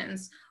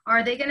admissions?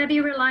 Are they going to be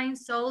relying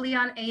solely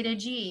on A to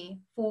G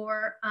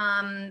for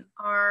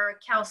our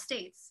Cal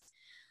States?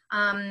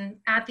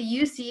 At the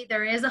UC,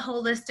 there is a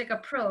holistic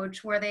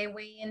approach where they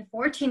weigh in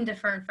 14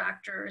 different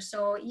factors.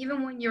 So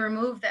even when you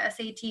remove the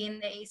SAT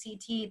and the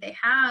ACT, they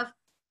have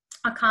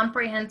a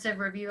comprehensive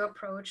review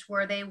approach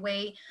where they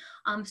weigh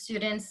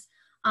students'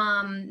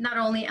 not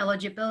only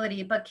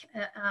eligibility, but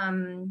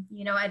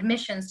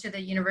admissions to the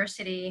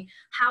university.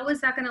 How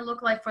is that going to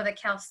look like for the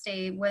Cal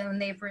State when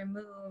they've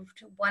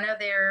removed one of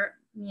their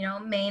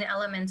main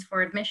elements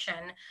for admission?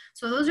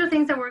 So those are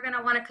things that we're going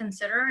to want to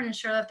consider and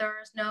ensure that there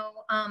is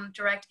no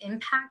direct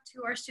impact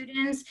to our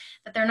students,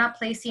 that they're not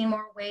placing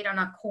more weight on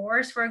a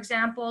course, for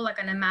example,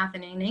 like on a math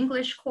and an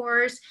English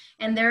course.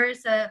 And there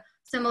is a,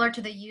 similar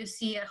to the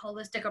UC, a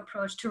holistic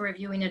approach to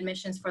reviewing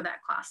admissions for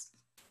that class.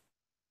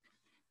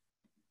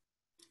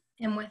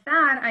 And with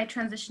that, I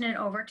transition it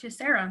over to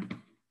Sarah.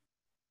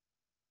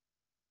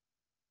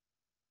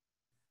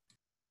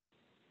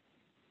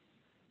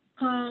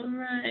 All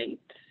right,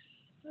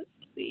 let's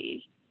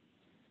see.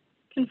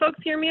 Can folks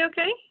hear me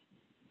okay?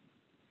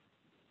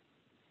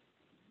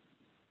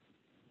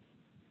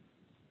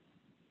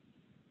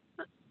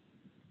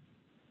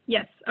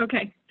 Yes,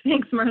 okay.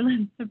 Thanks,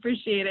 Marlon.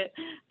 Appreciate it.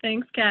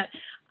 Thanks, Kat.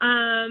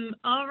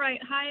 All right,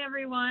 hi,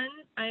 everyone.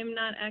 I'm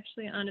not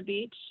actually on a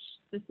beach.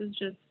 This is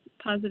just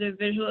positive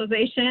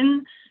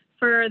visualization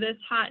for this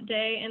hot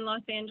day in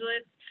Los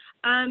Angeles.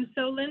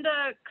 So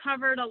Linda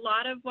covered a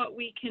lot of what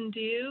we can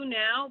do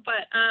now,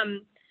 but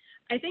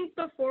I think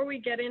before we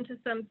get into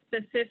some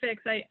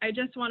specifics, I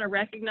just want to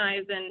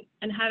recognize,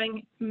 and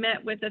having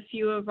met with a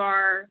few of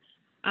our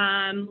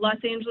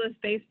Los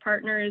Angeles-based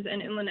partners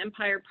and Inland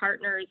Empire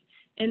partners,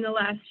 in the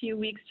last few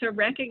weeks to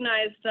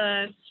recognize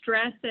the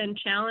stress and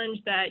challenge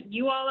that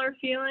you all are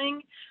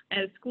feeling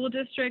as school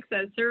districts,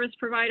 as service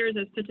providers,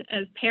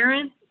 as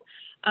parents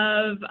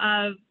of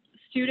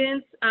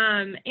students,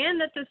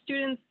 and that the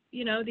students,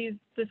 you know,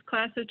 this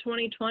class of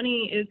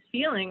 2020 is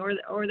feeling,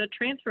 or the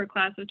transfer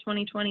class of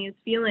 2020 is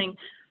feeling.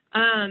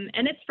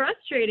 And it's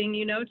frustrating,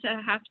 you know,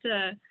 to have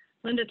to,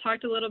 Linda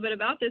talked a little bit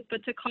about this,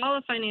 but to call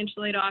a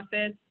financial aid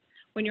office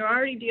when you're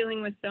already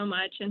dealing with so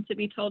much and to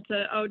be told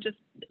to, oh, just,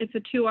 it's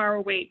a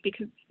 2-hour wait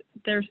because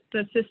the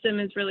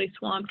system is really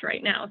swamped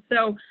right now.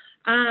 So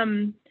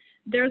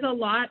there's a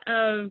lot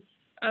of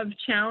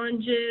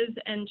challenges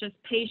and just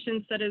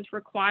patience that is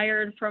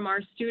required from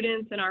our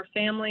students and our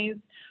families.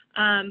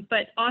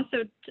 But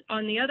also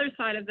on the other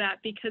side of that,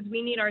 because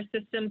we need our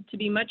systems to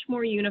be much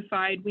more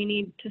unified, we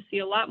need to see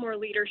a lot more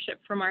leadership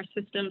from our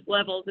systems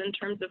levels in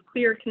terms of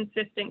clear,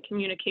 consistent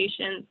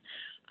communications,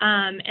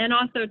 and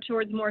also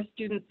towards more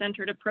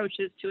student-centered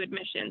approaches to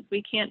admissions.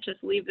 We can't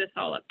just leave this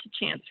all up to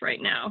chance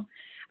right now.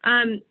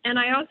 And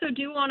I also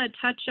do want to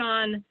touch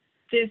on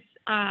this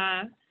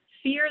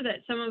fear that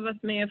some of us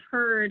may have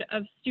heard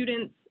of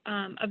students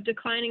of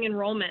declining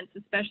enrollments,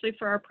 especially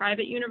for our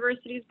private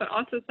universities, but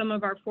also some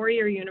of our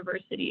four-year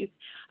universities.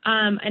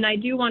 And I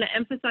do want to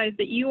emphasize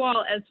that you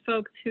all, as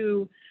folks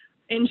who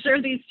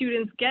ensure these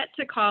students get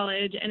to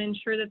college and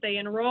ensure that they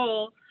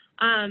enroll,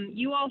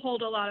 you all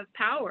hold a lot of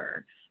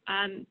power.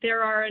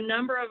 There are a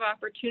number of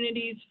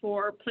opportunities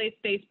for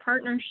place-based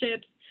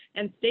partnerships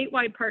and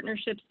statewide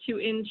partnerships to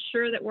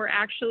ensure that we're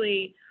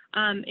actually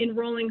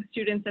enrolling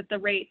students at the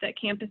rate that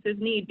campuses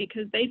need,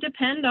 because they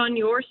depend on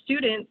your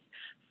students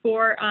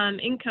for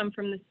income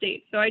from the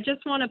state. So I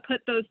just want to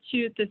put those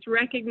two, this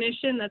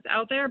recognition that's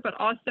out there, but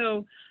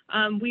also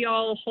we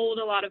all hold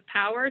a lot of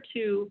power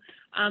to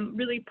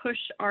really push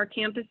our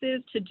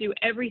campuses to do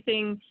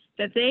everything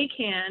that they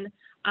can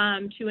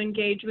to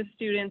engage with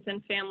students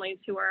and families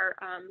who are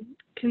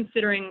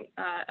considering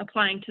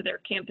applying to their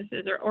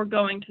campuses or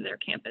going to their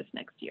campus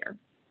next year.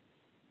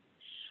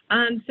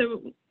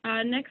 So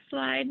next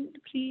slide,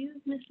 please,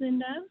 Ms.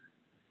 Linda.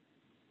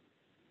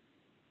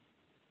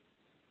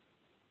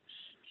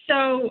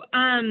 So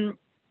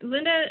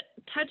Linda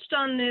touched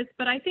on this,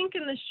 but I think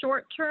in the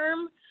short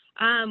term,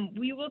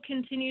 we will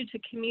continue to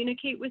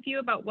communicate with you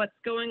about what's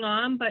going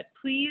on, but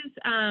please,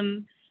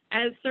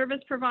 as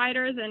service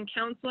providers and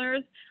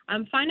counselors,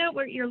 find out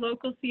what your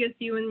local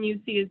CSU and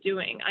UC is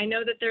doing. I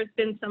know that there's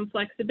been some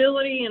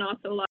flexibility and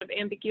also a lot of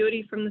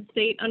ambiguity from the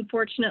state,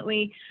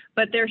 unfortunately,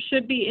 but there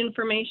should be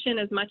information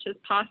as much as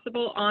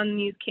possible on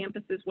these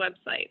campuses'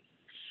 websites.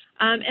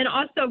 And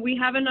also, we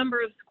have a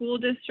number of school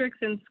districts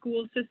and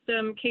school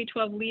system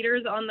K-12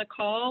 leaders on the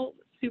call.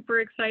 Super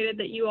excited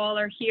that you all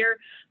are here.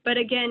 But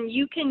again,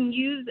 you can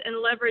use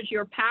and leverage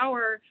your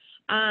power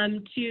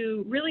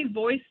to really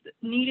voice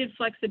needed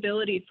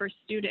flexibility for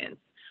students.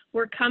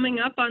 We're coming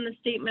up on the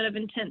statement of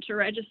intent to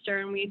register,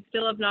 and we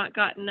still have not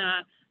gotten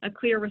a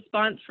clear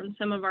response from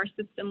some of our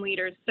system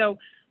leaders. So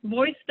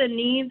voice the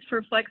needs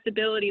for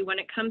flexibility when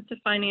it comes to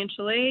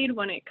financial aid,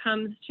 when it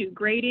comes to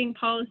grading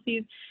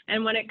policies,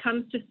 and when it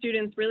comes to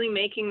students really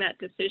making that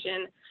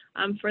decision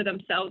for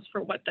themselves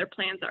for what their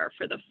plans are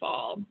for the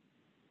fall.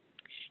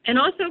 And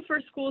also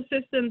for school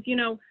systems, you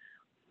know,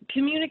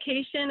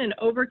 communication and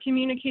over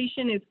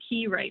communication is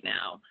key right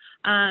now.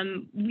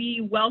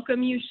 We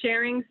welcome you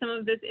sharing some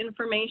of this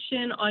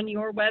information on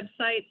your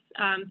websites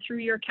through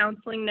your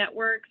counseling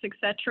networks,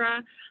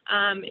 etc.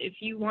 If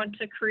you want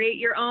to create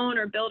your own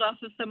or build off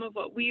of some of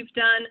what we've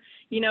done,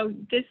 you know,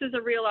 this is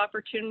a real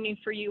opportunity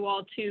for you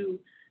all to,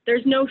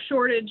 there's no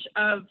shortage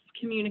of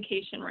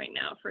communication right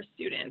now for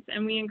students,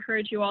 and we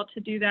encourage you all to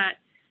do that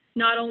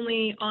not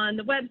only on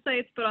the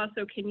websites, but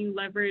also can you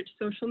leverage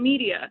social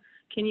media?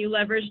 Can you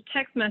leverage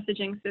text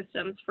messaging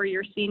systems for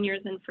your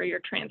seniors and for your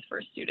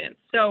transfer students?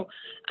 So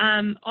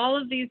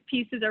all of these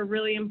pieces are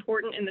really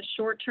important in the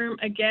short term,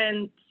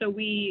 again, so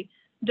we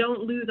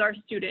don't lose our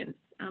students.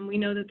 We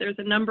know that there's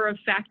a number of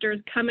factors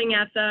coming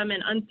at them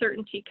and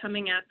uncertainty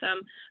coming at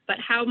them, but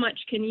how much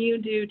can you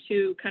do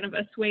to kind of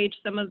assuage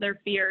some of their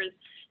fears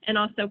and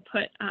also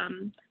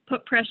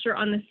put pressure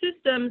on the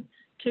systems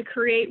to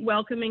create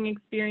welcoming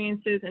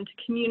experiences and to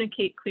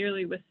communicate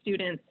clearly with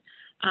students,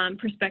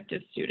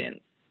 prospective students.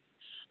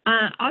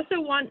 Also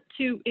want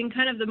to, in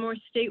kind of the more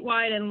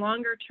statewide and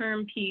longer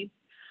term piece,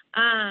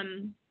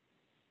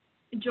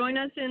 join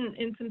us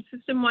in some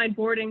system-wide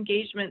board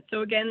engagement.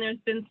 So again, there's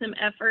been some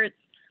efforts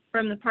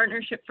from the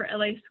Partnership for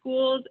LA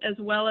Schools, as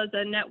well as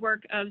a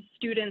network of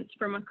students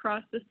from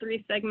across the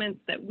 3 segments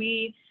that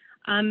we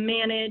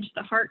manage,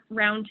 the HEART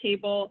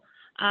Roundtable,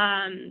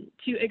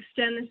 to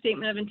extend the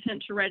statement of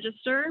intent to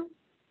register.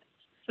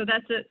 So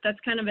that's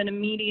kind of an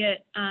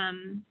immediate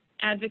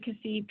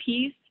advocacy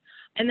piece.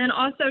 And then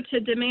also to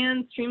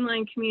demand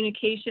streamlined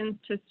communications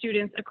to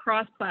students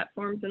across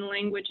platforms and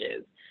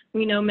languages.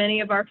 We know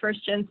many of our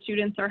first-gen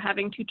students are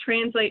having to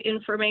translate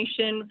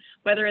information,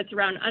 whether it's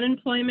around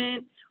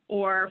unemployment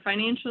or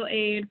financial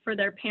aid for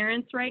their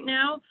parents right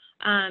now.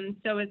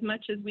 So as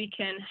much as we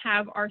can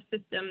have our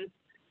systems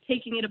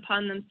taking it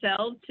upon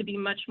themselves to be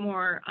much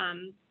more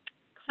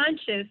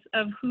conscious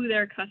of who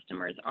their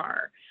customers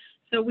are.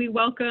 So we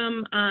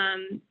welcome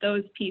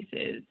those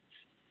pieces.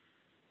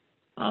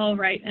 All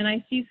right, and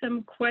I see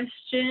some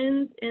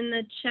questions in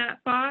the chat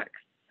box,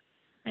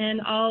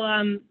 and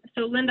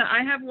so Linda,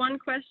 I have one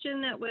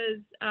question that was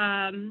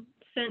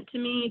sent to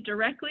me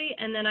directly,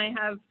 and then I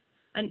have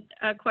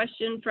a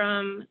question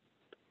from,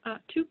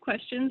 two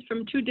questions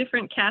from two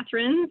different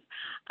Catherines.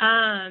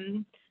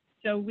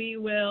 So we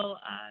will,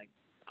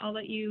 I'll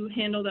let you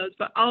handle those,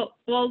 but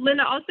well,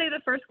 Linda, I'll say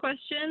the first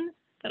question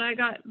that I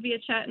got via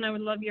chat, and I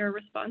would love your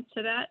response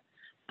to that,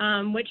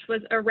 which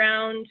was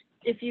around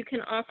if you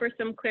can offer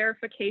some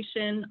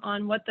clarification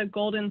on what the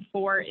Golden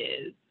 4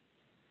 is.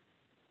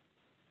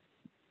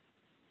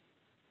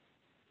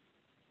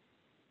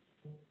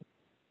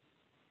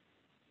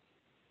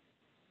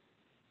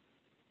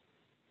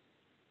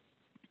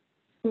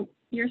 Oh,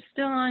 you're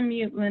still on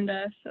mute,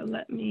 Linda, so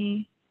let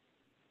me.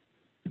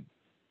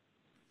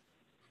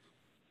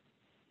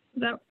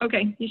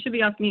 Okay, you should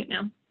be off mute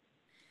now.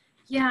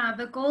 Yeah,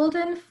 the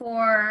Golden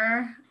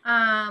 4,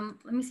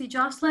 let me see,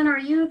 Jocelyn, are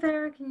you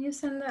there? Can you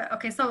send the,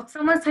 okay, so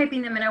someone's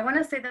typing them in. I want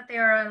to say that they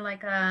are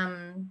like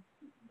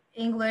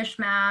English,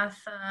 math,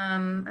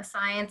 a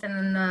science,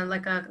 and then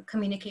like a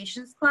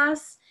communications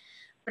class.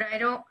 But I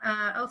don't,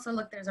 also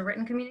look, there's a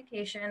written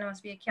communication, it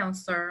must be a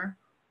counselor,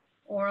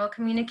 oral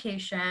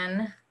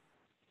communication,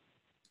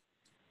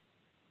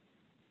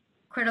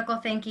 critical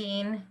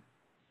thinking,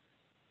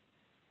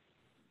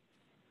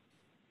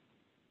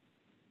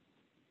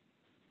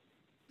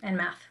 and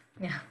math,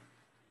 yeah.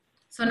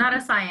 So not a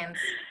science,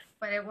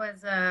 but it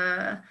was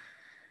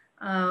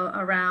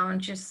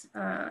around just,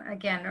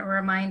 again, a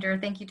reminder,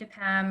 thank you to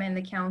Pam and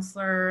the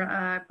counselor,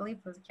 I believe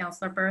it was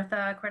Counselor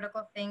Bertha,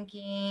 critical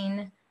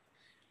thinking,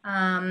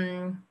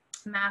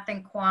 math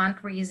and quant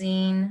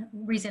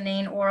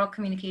reasoning, oral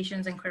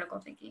communications, and critical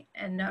thinking,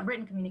 and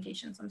written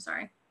communications, I'm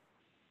sorry.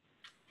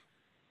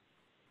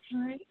 All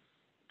right.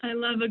 I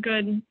love a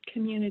good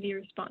community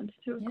response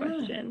to a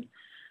question.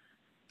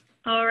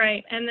 All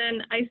right, and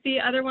then I see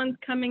other ones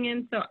coming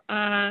in. So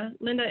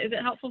Linda, is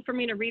it helpful for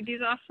me to read these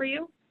off for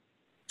you?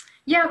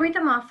 Yeah, read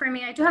them off for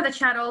me. I do have the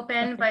chat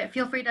open, but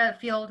feel free to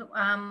field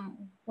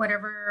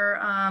whatever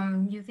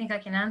you think I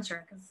can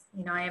answer, because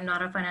I am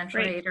not a financial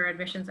aid or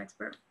admissions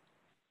expert.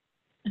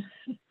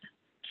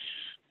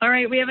 All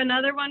right, we have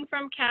another one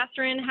from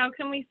Catherine. How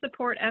can we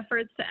support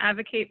efforts to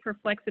advocate for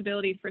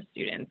flexibility for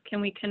students?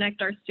 Can we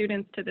connect our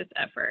students to this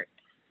effort?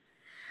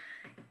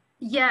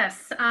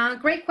 Yes,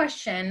 great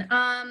question.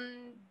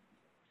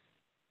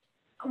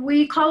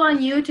 We call on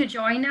you to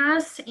join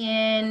us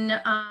in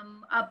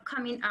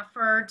upcoming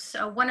efforts.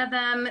 One of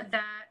them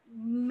that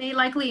may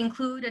likely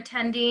include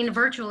attending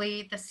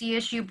virtually the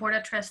CSU Board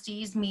of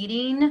Trustees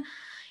meeting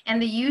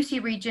and the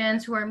UC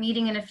Regents, who are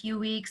meeting in a few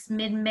weeks,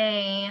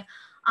 mid-May,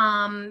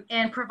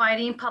 and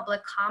providing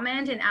public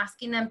comment and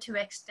asking them to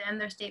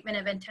extend their statement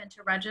of intent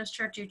to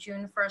register to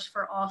June 1st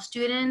for all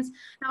students.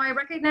 Now, I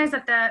recognize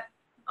that that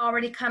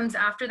already comes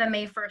after the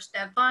May 1st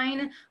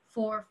deadline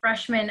for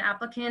freshman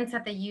applicants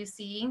at the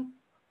UC.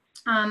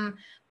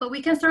 But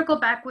we can circle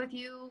back with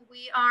you.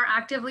 We are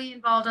actively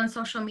involved on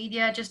social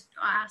media, just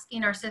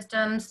asking our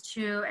systems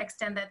to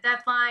extend that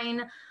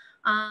deadline.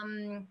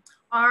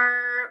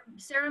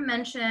 Sarah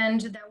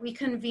mentioned that we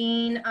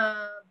convene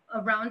a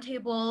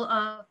roundtable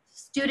of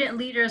student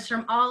leaders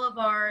from all of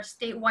our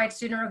statewide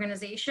student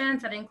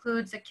organizations. That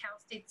includes the Cal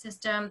State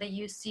system, the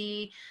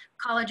UC,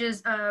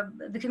 colleges,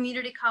 the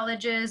community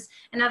colleges,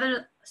 and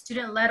other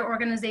student-led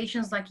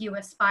organizations like U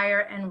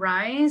Aspire and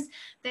RISE.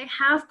 They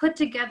have put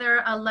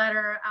together a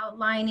letter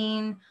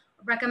outlining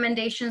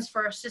recommendations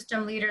for our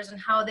system leaders and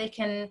how they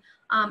can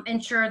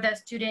ensure that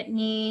student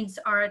needs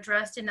are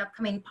addressed in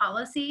upcoming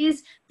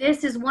policies.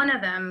 This is one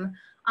of them.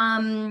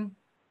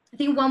 I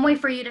think one way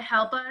for you to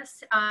help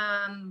us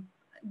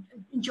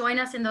join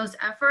us in those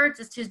efforts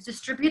is to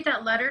distribute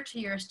that letter to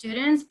your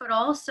students, but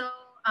also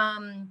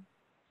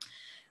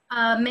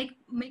make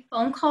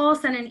phone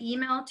calls, send an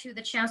email to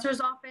the chancellor's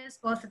office,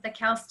 both at the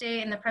Cal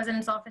State and the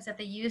president's office at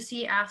the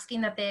UC, asking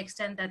that they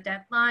extend that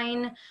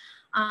deadline.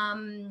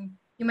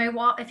 You may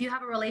want, if you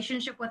have a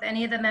relationship with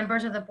any of the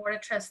members of the Board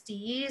of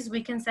Trustees,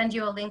 we can send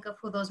you a link of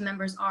who those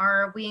members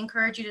are. We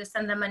encourage you to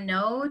send them a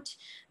note.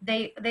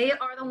 They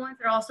are the ones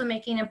that are also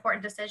making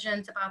important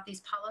decisions about these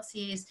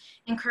policies,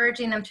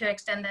 encouraging them to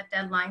extend that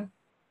deadline.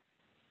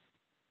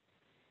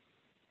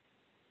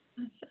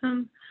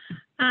 Awesome.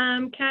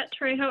 Kat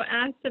Trejo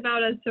asked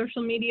about a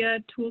social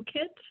media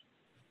toolkit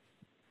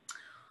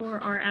for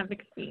our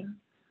advocacy.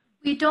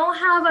 We don't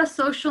have a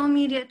social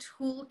media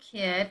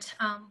toolkit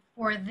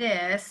for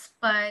this,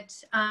 but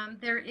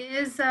there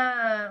is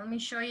let me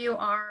show you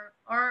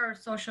our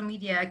social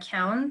media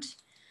account.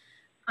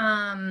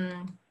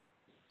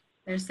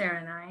 There's Sarah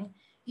and I.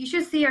 You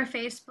should see our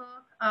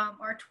Facebook,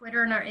 our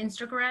Twitter, and our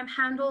Instagram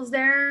handles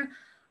there.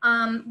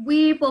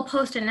 We will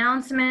post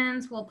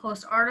announcements, we'll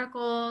post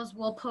articles,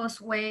 we'll post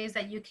ways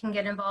that you can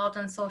get involved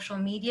on social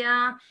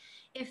media.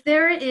 If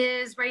there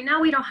is, right now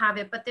we don't have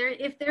it, but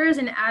if there is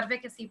an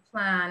advocacy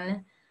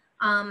plan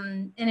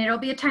And it'll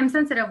be a time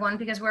sensitive one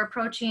because we're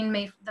approaching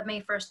the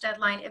May 1st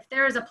deadline. If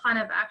there is a plan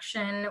of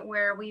action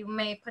where we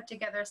may put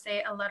together,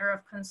 say, a letter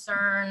of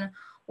concern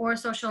or a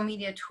social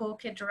media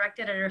toolkit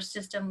directed at our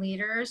system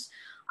leaders,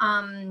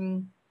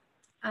 we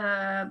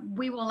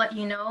will let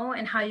you know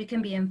and how you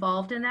can be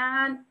involved in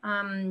that.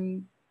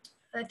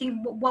 I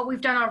think what we've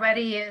done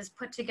already is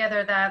put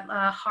together that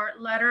heart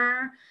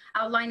letter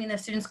outlining the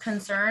students'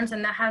 concerns,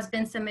 and that has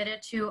been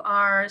submitted to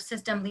our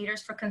system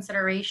leaders for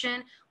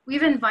consideration.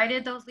 We've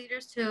invited those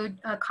leaders to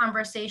a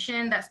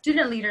conversation that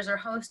student leaders are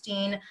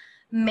hosting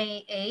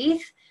May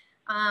 8th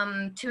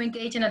to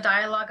engage in a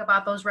dialogue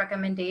about those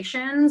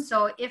recommendations.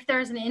 So if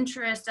there's an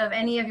interest of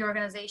any of your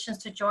organizations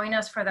to join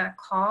us for that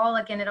call,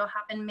 again, it'll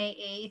happen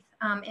May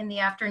 8th in the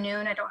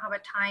afternoon. I don't have a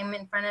time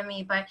in front of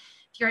me, but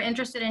if you're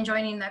interested in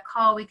joining that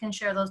call, we can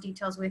share those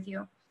details with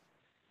you.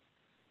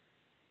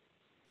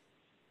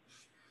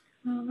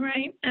 All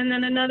right, and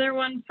then another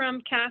one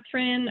from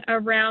Catherine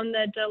around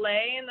the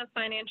delay in the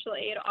financial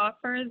aid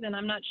offers, and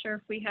I'm not sure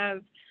if we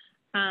have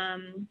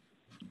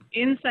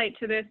insight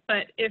to this,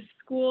 but if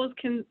schools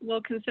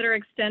will consider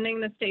extending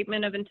the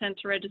statement of intent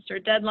to register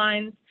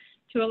deadlines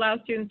to allow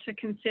students to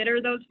consider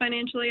those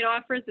financial aid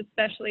offers,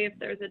 especially if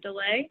there's a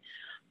delay.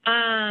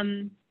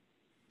 And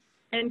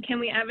can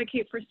we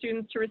advocate for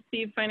students to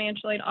receive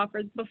financial aid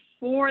offers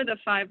before the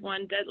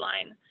 5/1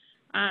 deadline,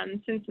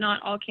 since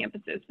not all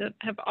campuses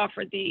have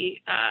offered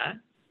the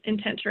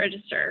intent to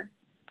register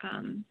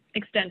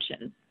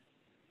extension?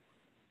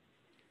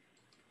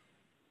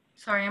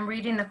 Sorry, I'm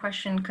reading the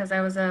question because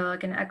I was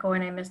like an echo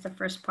and I missed the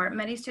first part.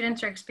 Many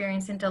students are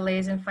experiencing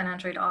delays in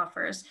financial aid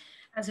offers.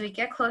 As we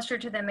get closer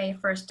to the May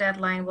 1st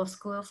deadline, will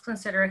schools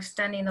consider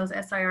extending those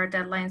SIR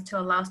deadlines to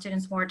allow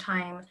students more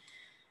time?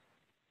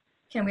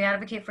 Can we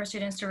advocate for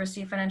students to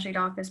receive financial aid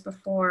offers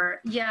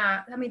before?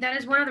 Yeah, I mean, that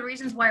is one of the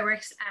reasons why we're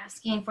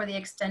asking for the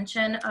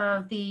extension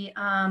of the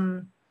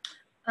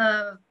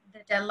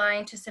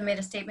deadline to submit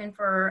a statement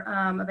for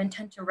of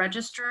intent to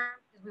register.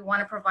 We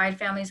want to provide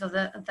families with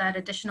that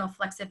additional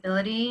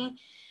flexibility.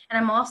 And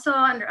I'm also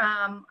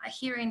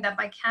hearing that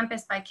by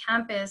campus,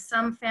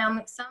 some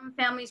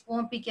families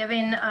won't be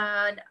given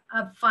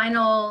a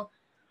final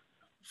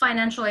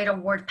financial aid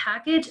award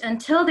package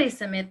until they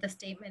submit the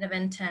statement of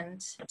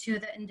intent to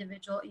the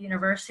individual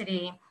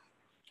university.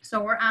 So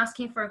we're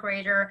asking for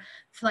greater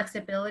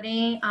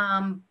flexibility.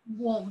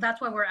 Well,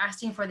 that's why we're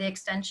asking for the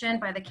extension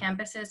by the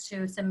campuses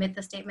to submit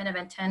the statement of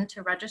intent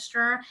to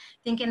register.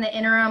 I think in the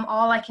interim,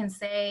 all I can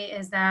say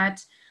is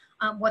that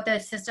what the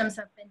systems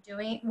have been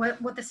doing,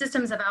 what the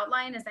systems have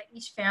outlined is that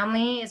each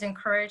family is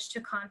encouraged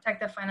to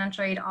contact the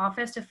financial aid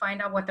office to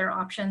find out what their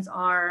options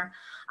are.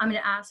 I'm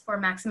going to ask for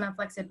maximum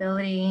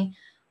flexibility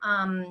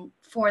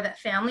for that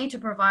family to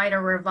provide a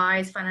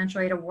revised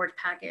financial aid award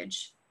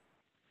package.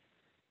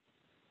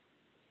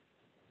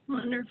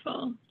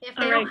 Wonderful. If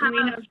they All don't right,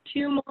 we have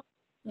two more.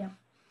 Yeah.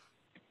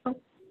 Oh,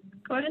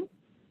 go ahead.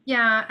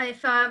 Yeah,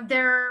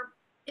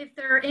 if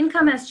their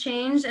income has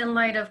changed in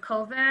light of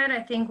COVID,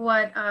 I think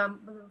what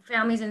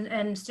families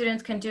and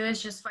students can do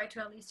is just fight to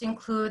at least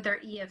include their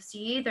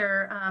EFC,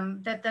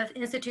 that the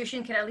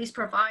institution can at least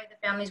provide the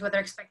families with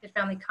their expected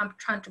family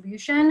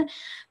contribution.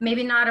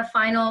 Maybe not a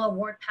final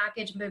award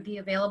package would be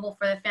available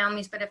for the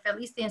families, but if at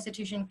least the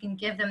institution can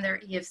give them their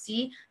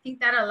EFC, I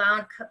think that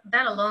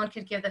alone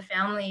could give the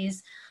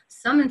families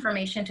some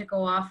information to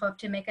go off of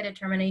to make a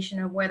determination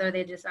of whether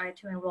they decide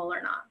to enroll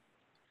or not.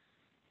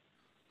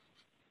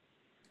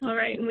 All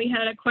right, and we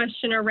had a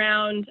question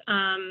around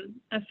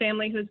a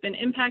family who's been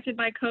impacted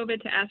by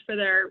COVID to ask for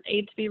their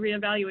aid to be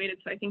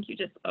reevaluated. So I think you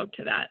just spoke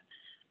to that,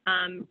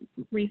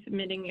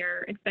 resubmitting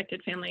your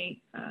expected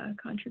family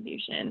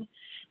contribution.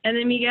 And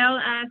then Miguel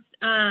asked,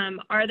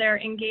 are there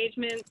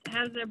engagements,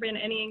 has there been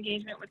any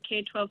engagement with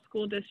K-12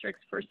 school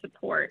districts for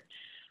support?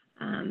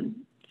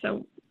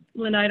 So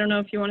Linda, I don't know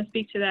if you want to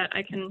speak to that.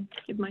 I can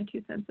give my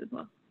 2 cents as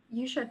well.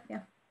 You should, yeah.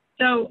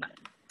 So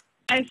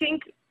I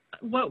think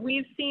what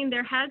we've seen,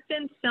 there has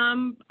been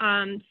some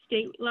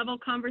state level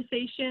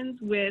conversations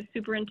with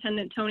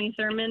Superintendent Tony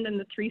Thurmond and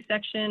the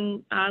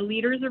 3-section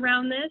leaders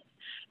around this.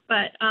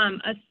 But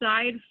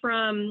aside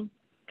from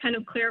kind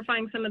of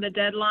clarifying some of the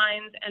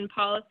deadlines and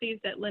policies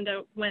that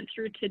Linda went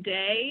through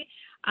today,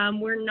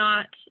 we're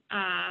not,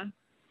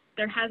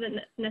 there hasn't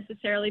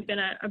necessarily been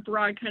a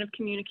broad kind of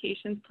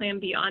communications plan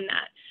beyond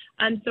that.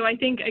 So I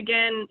think,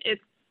 again,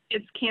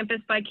 it's campus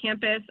by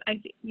campus.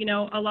 You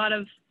know, a lot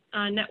of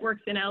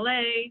networks in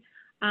LA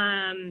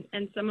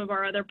and some of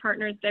our other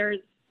partners, there's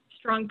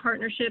strong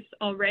partnerships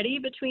already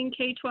between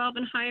K-12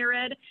 and higher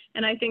ed.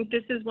 And I think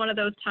this is one of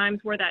those times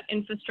where that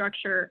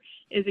infrastructure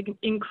is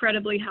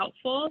incredibly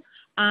helpful.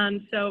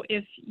 So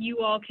if you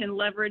all can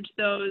leverage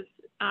those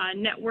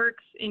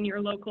networks in your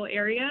local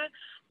area,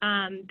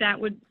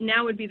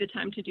 now would be the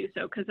time to do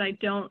so, because I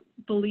don't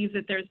believe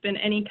that there's been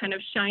any kind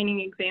of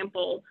shining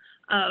example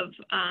of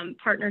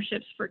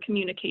partnerships for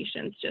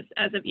communications just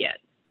as of yet.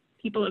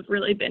 People have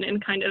really been in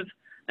kind of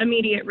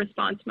immediate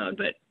response mode,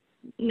 but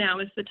now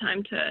is the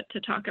time to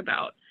talk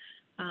about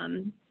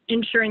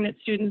ensuring that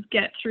students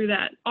get through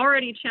that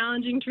already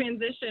challenging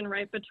transition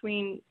right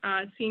between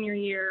senior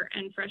year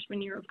and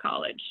freshman year of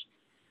college.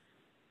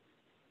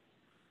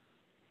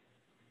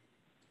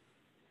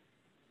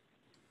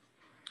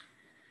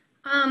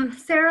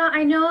 Sarah,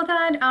 I know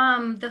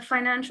that the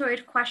financial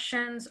aid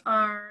questions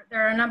there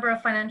are a number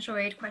of financial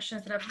aid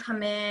questions that have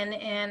come in,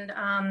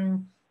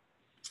 and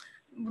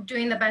we're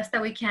doing the best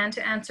that we can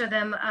to answer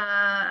them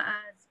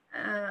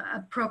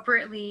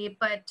appropriately.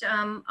 But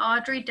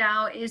Audrey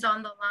Dow is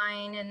on the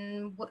line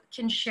and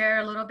can share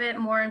a little bit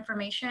more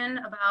information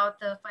about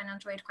the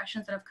financial aid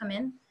questions that have come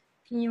in.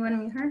 Can you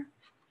unmute her?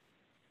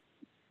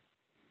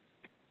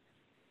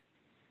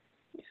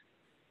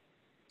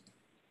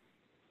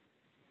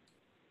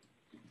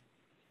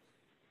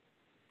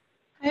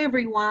 Hi,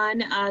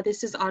 everyone.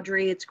 This is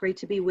Audrey. It's great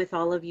to be with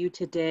all of you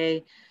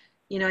today.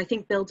 You know, I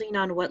think building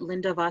on what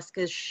Linda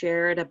Vasquez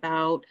shared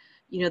about,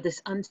 you know,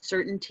 this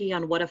uncertainty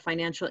on what a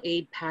financial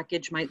aid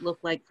package might look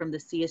like from the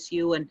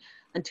CSU and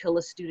until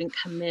a student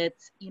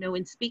commits, you know,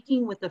 in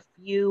speaking with a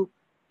few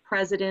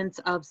presidents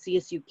of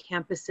CSU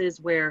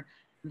campuses where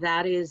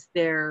that is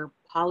their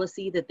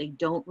policy, that they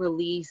don't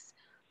release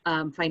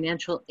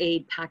financial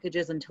aid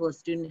packages until a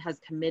student has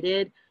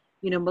committed.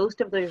 You know, most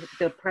of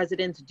the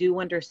presidents do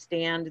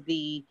understand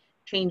the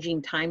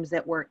changing times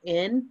that we're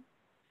in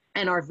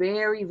and are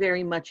very,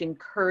 very much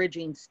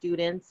encouraging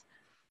students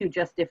to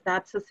just, if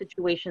that's the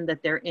situation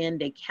that they're in,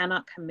 they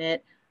cannot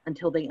commit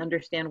until they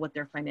understand what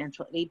their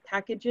financial aid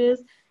package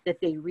is,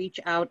 that they reach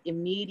out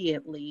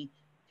immediately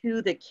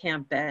to the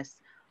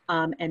campus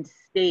and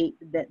state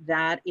that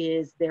that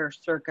is their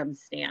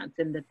circumstance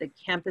and that the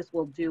campus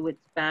will do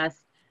its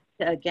best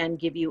to, again,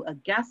 give you a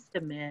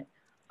guesstimate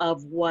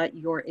of what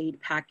your aid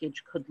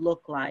package could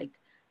look like.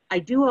 I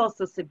do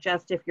also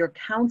suggest, if you're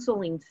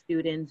counseling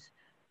students,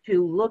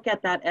 to look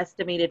at that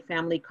estimated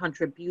family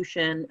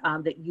contribution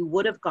that you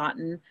would have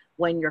gotten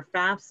when your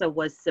FAFSA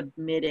was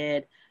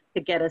submitted, to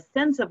get a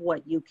sense of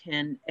what you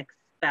can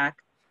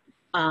expect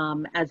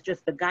as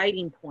just the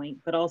guiding point,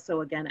 but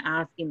also, again,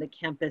 asking the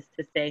campus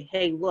to say,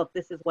 hey, look,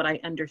 this is what I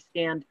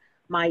understand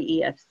my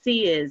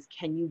EFC is.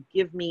 Can you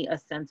give me a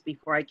sense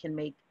before I can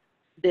make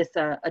this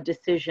a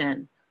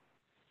decision?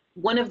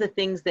 One of the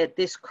things that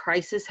this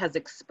crisis has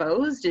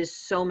exposed is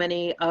so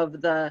many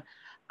of the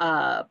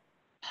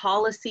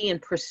policy and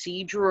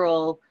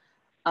procedural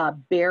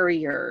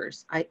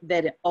barriers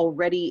that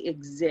already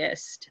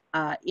exist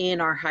in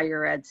our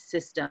higher ed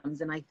systems.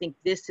 And I think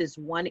this is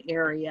one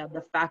area,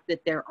 the fact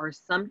that there are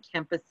some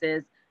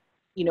campuses,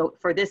 you know,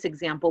 for this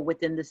example,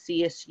 within the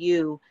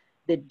CSU,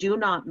 that do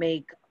not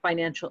make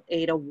financial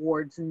aid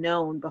awards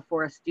known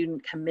before a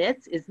student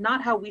commits is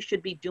not how we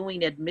should be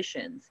doing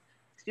admissions.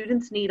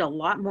 Students need a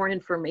lot more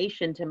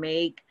information to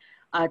make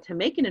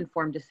an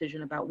informed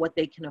decision about what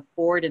they can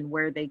afford and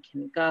where they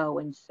can go.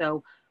 And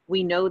so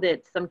we know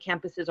that some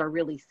campuses are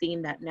really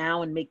seeing that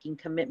now and making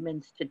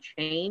commitments to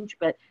change,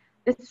 but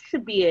this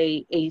should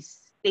be a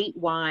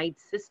statewide,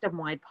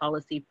 system-wide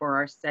policy for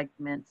our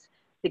segments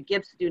to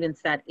give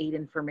students that aid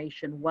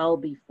information well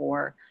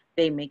before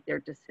they make their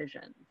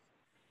decisions.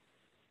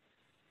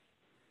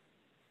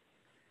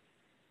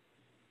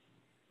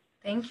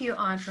 Thank you,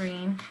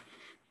 Audrey.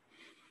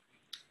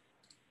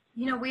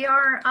 You know, we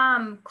are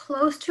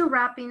close to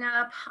wrapping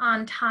up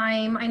on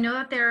time. I know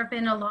that there have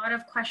been a lot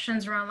of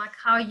questions around like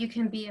how you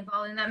can be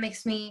involved, and that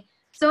makes me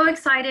so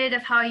excited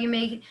of how you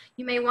may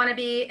want to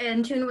be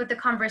in tune with the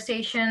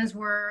conversations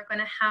we're going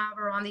to have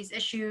around these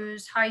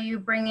issues, how you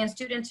bring in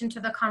students into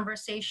the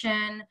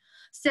conversation.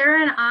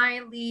 Sarah and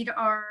I lead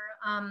our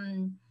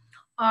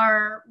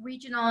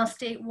regional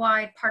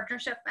statewide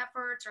partnership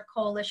efforts or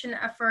coalition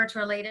efforts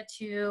related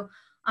to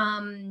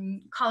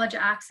college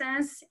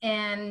access,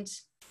 and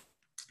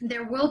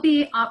there will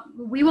be,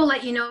 we will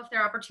let you know if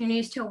there are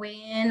opportunities to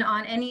weigh in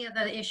on any of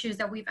the issues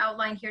that we've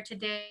outlined here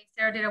today.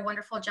 Sarah did a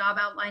wonderful job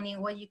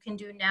outlining what you can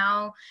do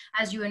now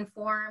as you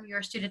inform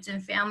your students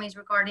and families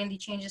regarding the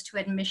changes to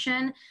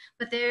admission.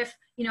 But if,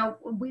 you know,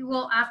 we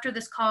will, after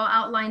this call,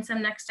 outline some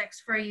next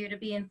steps for you to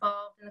be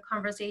involved in the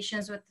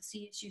conversations with the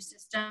CSU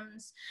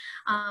systems,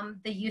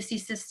 the UC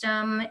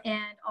system,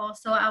 and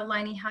also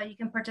outlining how you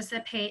can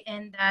participate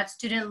in that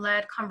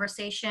student-led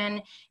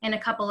conversation in a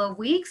couple of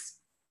weeks.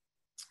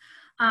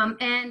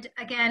 And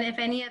again, if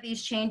any of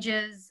these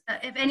changes,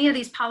 if any of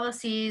these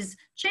policies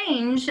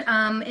change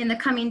in the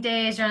coming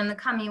days or in the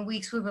coming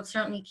weeks, we will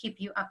certainly keep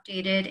you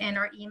updated, and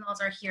our emails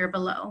are here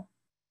below.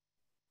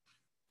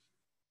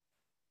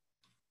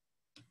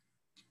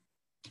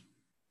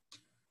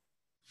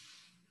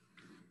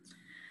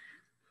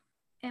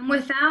 And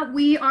with that,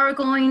 we are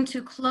going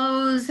to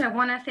close. I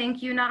want to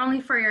thank you not only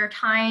for your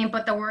time,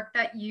 but the work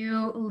that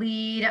you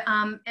lead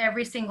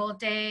every single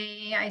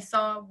day. I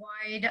saw a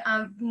wide,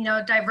 you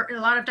know, a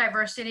lot of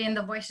diversity in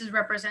the voices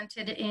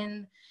represented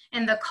in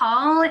the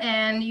call.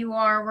 And you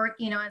are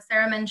you know, as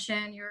Sarah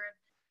mentioned, you're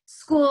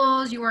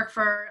schools, you work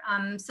for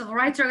civil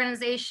rights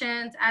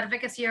organizations,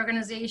 advocacy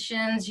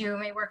organizations, you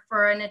may work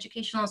for an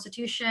educational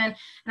institution. And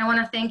I want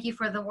to thank you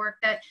for the work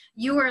that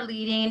you are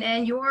leading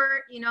and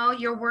your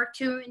work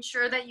to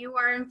ensure that you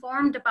are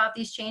informed about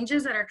these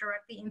changes that are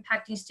directly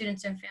impacting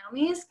students and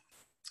families.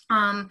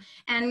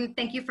 And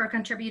thank you for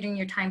contributing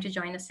your time to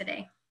join us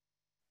today.